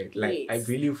prepared. Like, Yes. I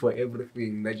believe for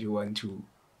everything that you want to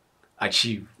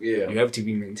achieve, Yeah. you have to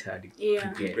be mentally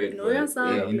prepared. Know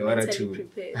yourself, in order mentally to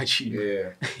prepared. achieve.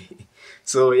 Yeah.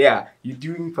 So yeah, you're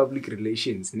doing public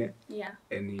relations, ne? Yeah.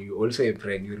 And you also a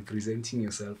brand. You're representing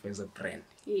yourself as a brand.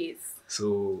 Yes.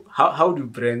 So how do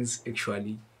brands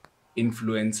actually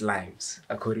influence lives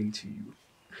according to you?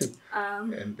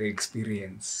 And the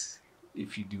experience,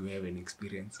 if you do have an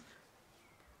experience.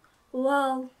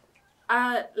 Well,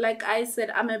 like I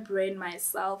said, I'm a brand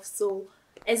myself. So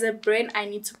as a brand, I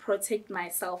need to protect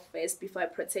myself first before I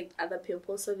protect other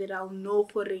people, so that I'll know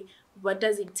what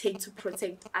does it take to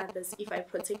protect others if I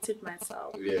protected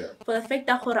myself. Yeah. For the fact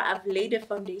that I've laid a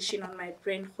foundation on my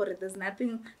brand, there's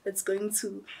nothing that's going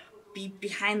to be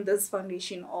behind this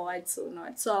foundation or what or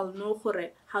not. So I'll know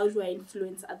how do I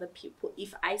influence other people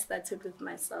if I started with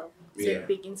myself. So it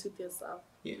begins with yourself.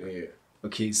 Yeah.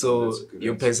 Okay, so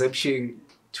your perception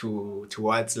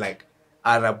towards like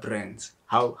other brands,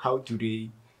 how do they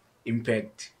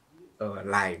impact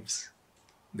lives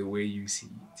the way you see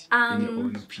it in your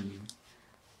own opinion?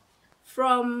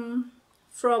 From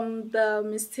the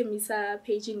Miss Tembisa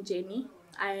paging journey,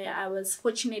 I was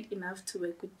fortunate enough to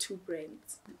work with 2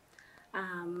 brands.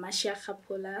 Mashia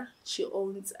Kapola, she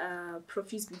owns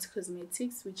Profuse Beauty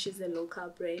Cosmetics, which is a local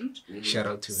brand. Shout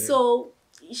out to her. So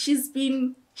she's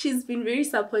been very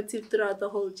supportive throughout the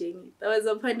whole journey. There was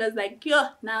a point I was like, yo,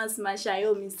 now it's Masha,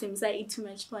 yo, Miss Tembisa, eat too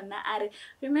much fun.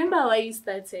 Remember why you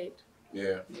started?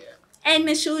 Yeah.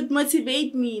 And she would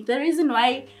motivate me. The reason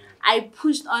why I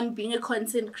pushed on being a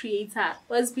content creator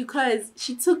was because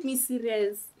she took me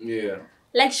serious. Yeah.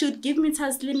 Like, she would give me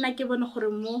tasks like but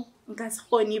I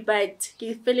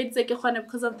feel it's like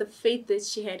because of the faith that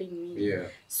she had in me. Yeah.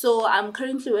 So I'm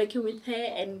currently working with her,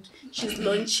 and she's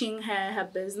launching her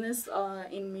business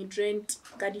in Midrand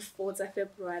on the 4th of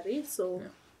February. So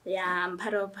yeah, I'm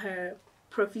part of her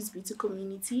Profuse Beauty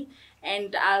community,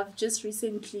 and I've just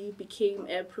recently became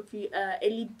a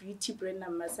elite beauty brand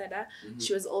ambassador.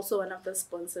 She was also one of the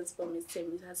sponsors for Miss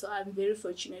Tembisa, so I'm very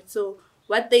fortunate. So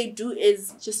what they do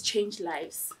is just change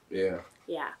lives. Yeah.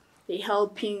 They're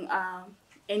helping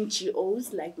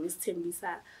NGOs like Miss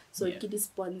Tembisa, so get a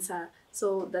sponsor.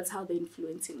 So that's how they're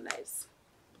influencing lives.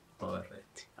 All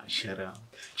right. Shout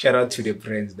out to the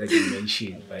brands that you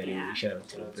mentioned. By the way, shout out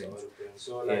to the brands.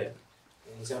 So like,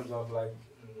 in terms of like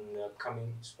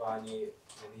coming Spani,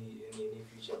 any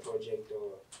future project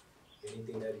or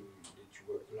anything that you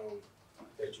working on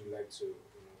that you like to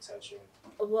touch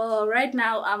on? Well, right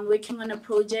now I'm working on a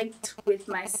project with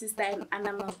my sister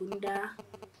Anna Mabunda.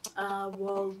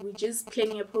 Well, we're just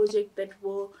planning a project that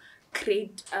will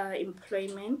create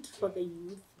employment for the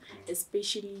youth,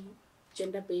 especially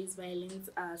gender-based violence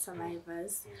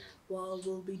survivors. Well,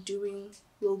 we'll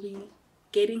be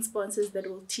getting sponsors that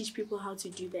will teach people how to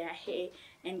do their hair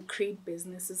and create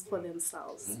businesses for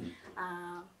themselves.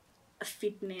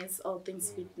 fitness, all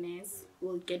things fitness.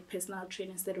 We'll get personal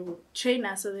trainers that will train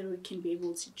us so that we can be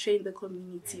able to train the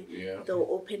community. Yeah. They'll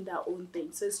open their own thing.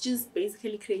 So it's just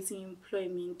basically creating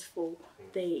employment for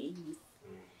the youth.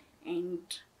 And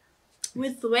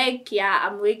with work, yeah,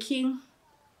 I'm working,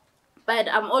 but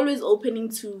I'm always opening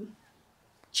to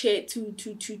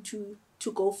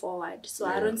go forward. So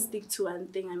I don't stick to one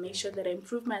thing. I make sure that I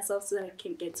improve myself so that I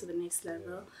can get to the next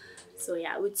level. So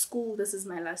yeah, with school, this is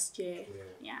my last year.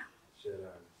 Yeah.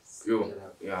 Yo,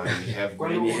 yeah, you have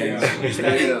When many hands.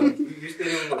 you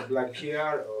studying like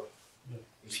PR or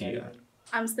PR.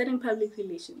 I'm studying public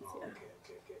relations. Oh, Yeah.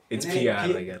 okay. It's And then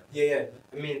PR, like that. Yeah.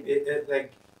 I mean,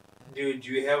 like, do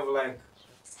you have like,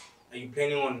 are you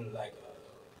planning on like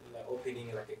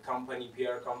opening like a company,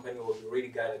 PR company, or you already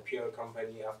got a PR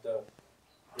company after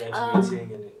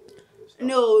graduating and stuff?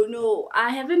 No, I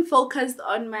haven't focused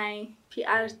on my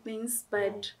PR things,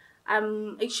 but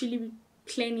I'm actually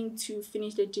planning to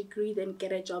finish the degree, then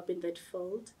get a job in that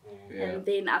field. And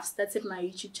then I've started my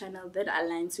YouTube channel that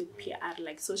aligns with PR,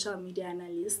 like social media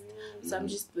analyst. So I'm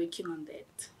just working on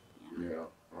that. Yeah.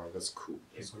 Oh, that's cool.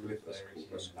 It's good with That's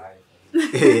cool.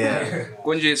 life. Yeah.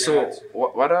 Kunje, so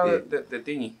what are the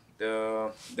thingy?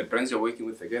 The brands you're working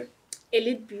with again?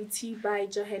 Elite Beauty by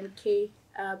Johan K.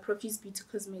 Profuse Beauty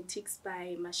Cosmetics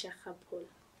by Masha Khapol.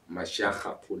 Masha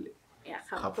Khapole. Yeah,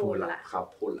 Khapola. Khapola.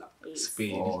 Khapole. Yes.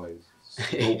 Spain. Oh,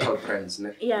 it's local brands,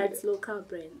 ne? Yeah, it's local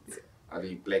brands. Are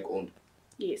they black owned?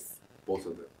 Yes. Both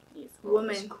of them. Yes. Oh,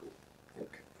 that's Women. cool.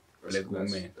 Okay. Black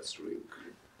women. That's really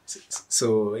cool.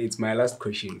 So it's my last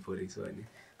question for this one.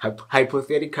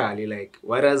 Hypothetically, like,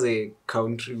 what does a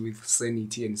country with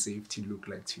sanity and safety look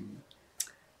like to you?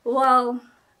 Well,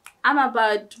 I'm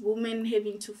about women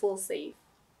having to feel safe.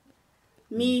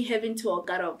 Me having to walk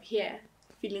out of here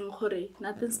feeling hore,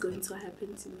 nothing's going to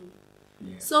happen to me.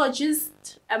 Yeah. So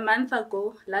just a month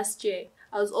ago, last year,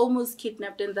 I was almost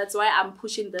kidnapped, and that's why I'm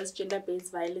pushing this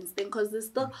gender-based violence thing, because there's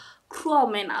still cruel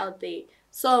men out there.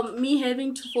 So me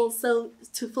having to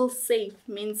feel safe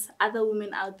means other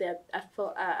women out there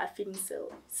are feeling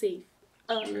so safe.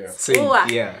 Safe,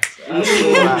 yeah.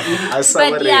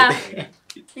 But yeah,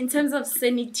 in terms of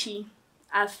sanity,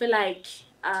 I feel like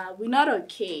we're not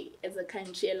okay as a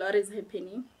country. A lot is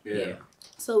happening. Yeah.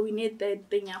 So we need that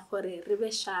thing for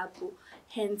a sharp,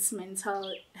 hence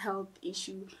mental health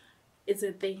issue is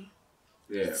a thing.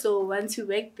 Yeah. So once you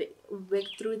work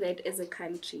through that as a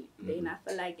country, then I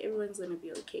feel like everyone's gonna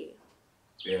be okay.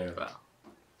 Yeah. Wow.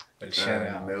 Well, shout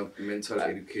out. Mental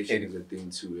education is a thing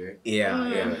too, eh?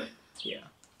 Yeah.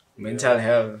 Mental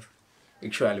health.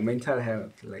 Actually, mental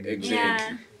health. Like, Exactly.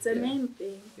 Yeah, it's the main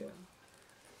thing.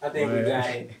 I think we got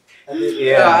it.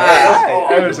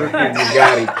 I also think we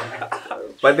got it.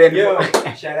 But then, Yo,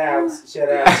 shout outs.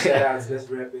 Let's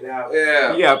wrap it out.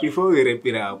 Yeah. Before we wrap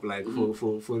it up, like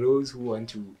for those who want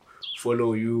to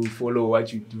follow you, follow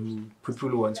what you do, people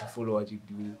who want to follow what you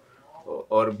do,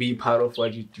 or be part of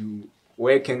what you do,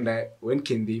 when can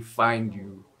they find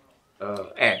you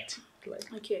at?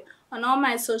 Like, Okay, on all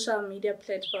my social media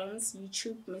platforms,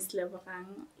 YouTube, Miss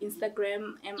Lebogang,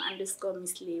 Instagram,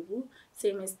 M_Miss Lebu,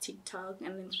 same as TikTok,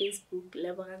 and then Facebook,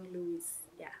 Lebogang Louis.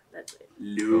 Yeah, that's it.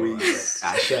 Louis.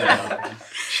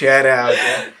 Shout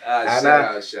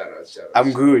out. Shout out.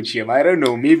 I'm good, Jim. I don't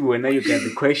know. Maybe when you got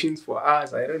the questions for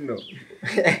us, I don't know.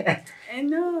 I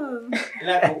know.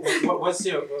 Like, what's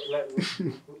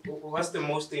the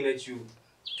most thing that you?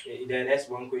 That's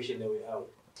one question that we have.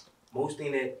 Most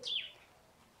thing that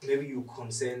maybe you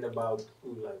concerned about,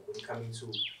 like when coming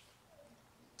to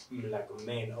like a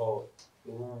man, or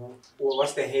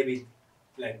what's the habit,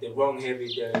 like the wrong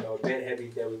habit or bad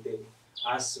habit that we think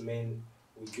us men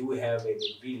we do have, and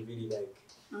it really like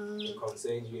it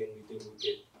concerns you, and you think we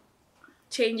can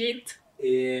Change it.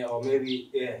 Yeah, or maybe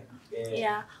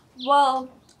Yeah. Well,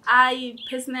 I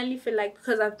personally feel like,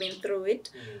 because I've been through it,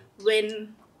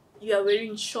 when you are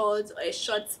wearing shorts or a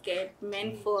short skirt,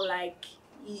 men feel like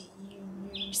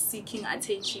you seeking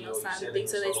attention or something.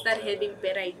 So they start having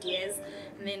bad ideas,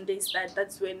 and then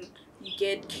that's when you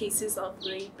get cases of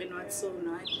rape and what's so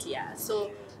not. Yeah.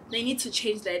 So they need to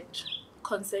change that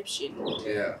conception.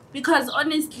 Yeah. Because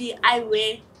honestly, I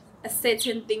wear a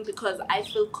certain thing because I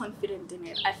feel confident in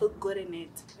it. I feel good in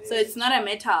it. So it's not a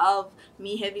matter of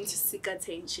me having to seek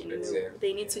attention.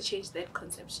 They need to change that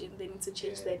conception. They need to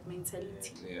change that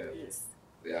mentality. Yes.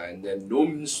 Yeah, and then no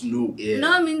means no. Yeah.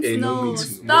 No means Yeah, no.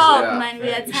 means Stop, no. man. We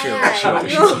are Sure. tired.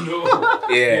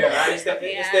 It's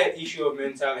that issue of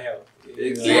mental health.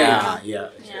 Exactly. Yeah.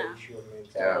 It's that issue of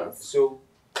mental Yeah. health. So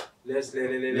let's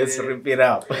wrap it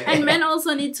up. And men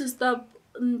also need to stop.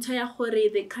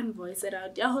 They can't voice it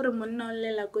out.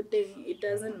 It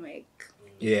doesn't work.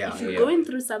 Yeah. If you're going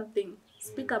through something,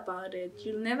 speak about it.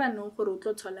 You'll never know for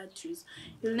choose.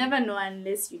 You'll never know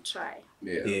unless you try.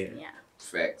 Yeah.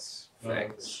 Facts.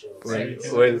 Facts.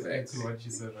 Well, Facts. to what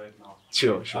you said right now.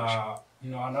 Sure.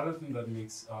 You know, another thing that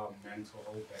makes men to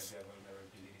hold back their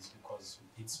vulnerability is because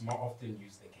it's more often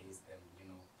used against them, you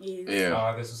know.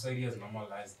 Yes. The society has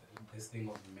normalized this thing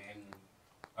of men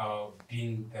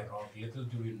being the rock. Little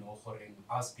do we know,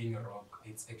 us being a rock,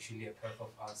 it's actually a part of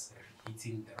us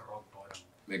hitting the rock bottom.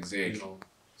 Exactly. You know?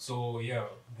 So yeah,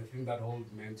 the thing that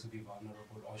holds men to be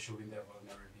vulnerable or showing their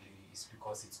vulnerability is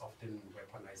because it's often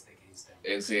weaponized against them.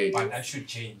 Exactly. But that should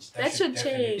change. That should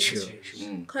change. Sure.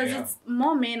 Because it's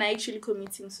more men are actually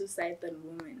committing suicide than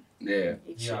women. Yeah.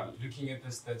 Actually. Yeah, looking at the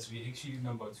stats, we actually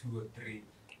number 2 or 3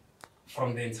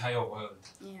 from the entire world.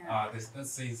 Yeah. The stats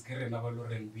says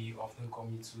we often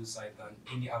commit suicide than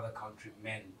any other country,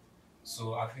 men.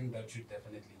 So I think that should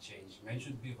definitely change. Men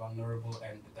should be vulnerable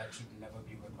and that should never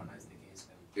be weaponized against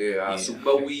them. Yeah,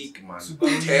 super weak, man. Super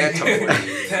weak.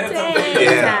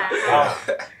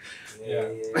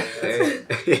 Yeah.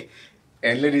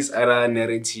 And let this other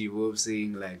narrative of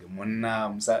saying like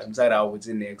Monna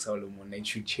it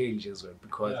should change as well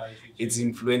because it's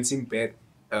influencing bad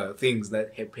things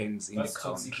that happens in That's the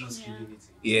toxic country. masculinity.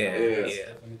 Yeah.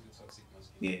 Definitely toxic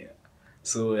masculinity. Yeah.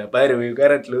 So by the way, we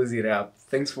gotta close it up.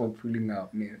 Thanks for pulling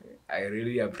up, man. I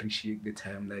really appreciate the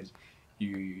time that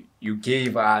you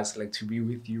gave us, like, to be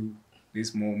with you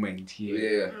this moment here.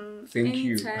 Yeah. Thank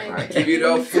you. I give it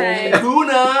up for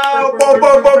Nkhuna.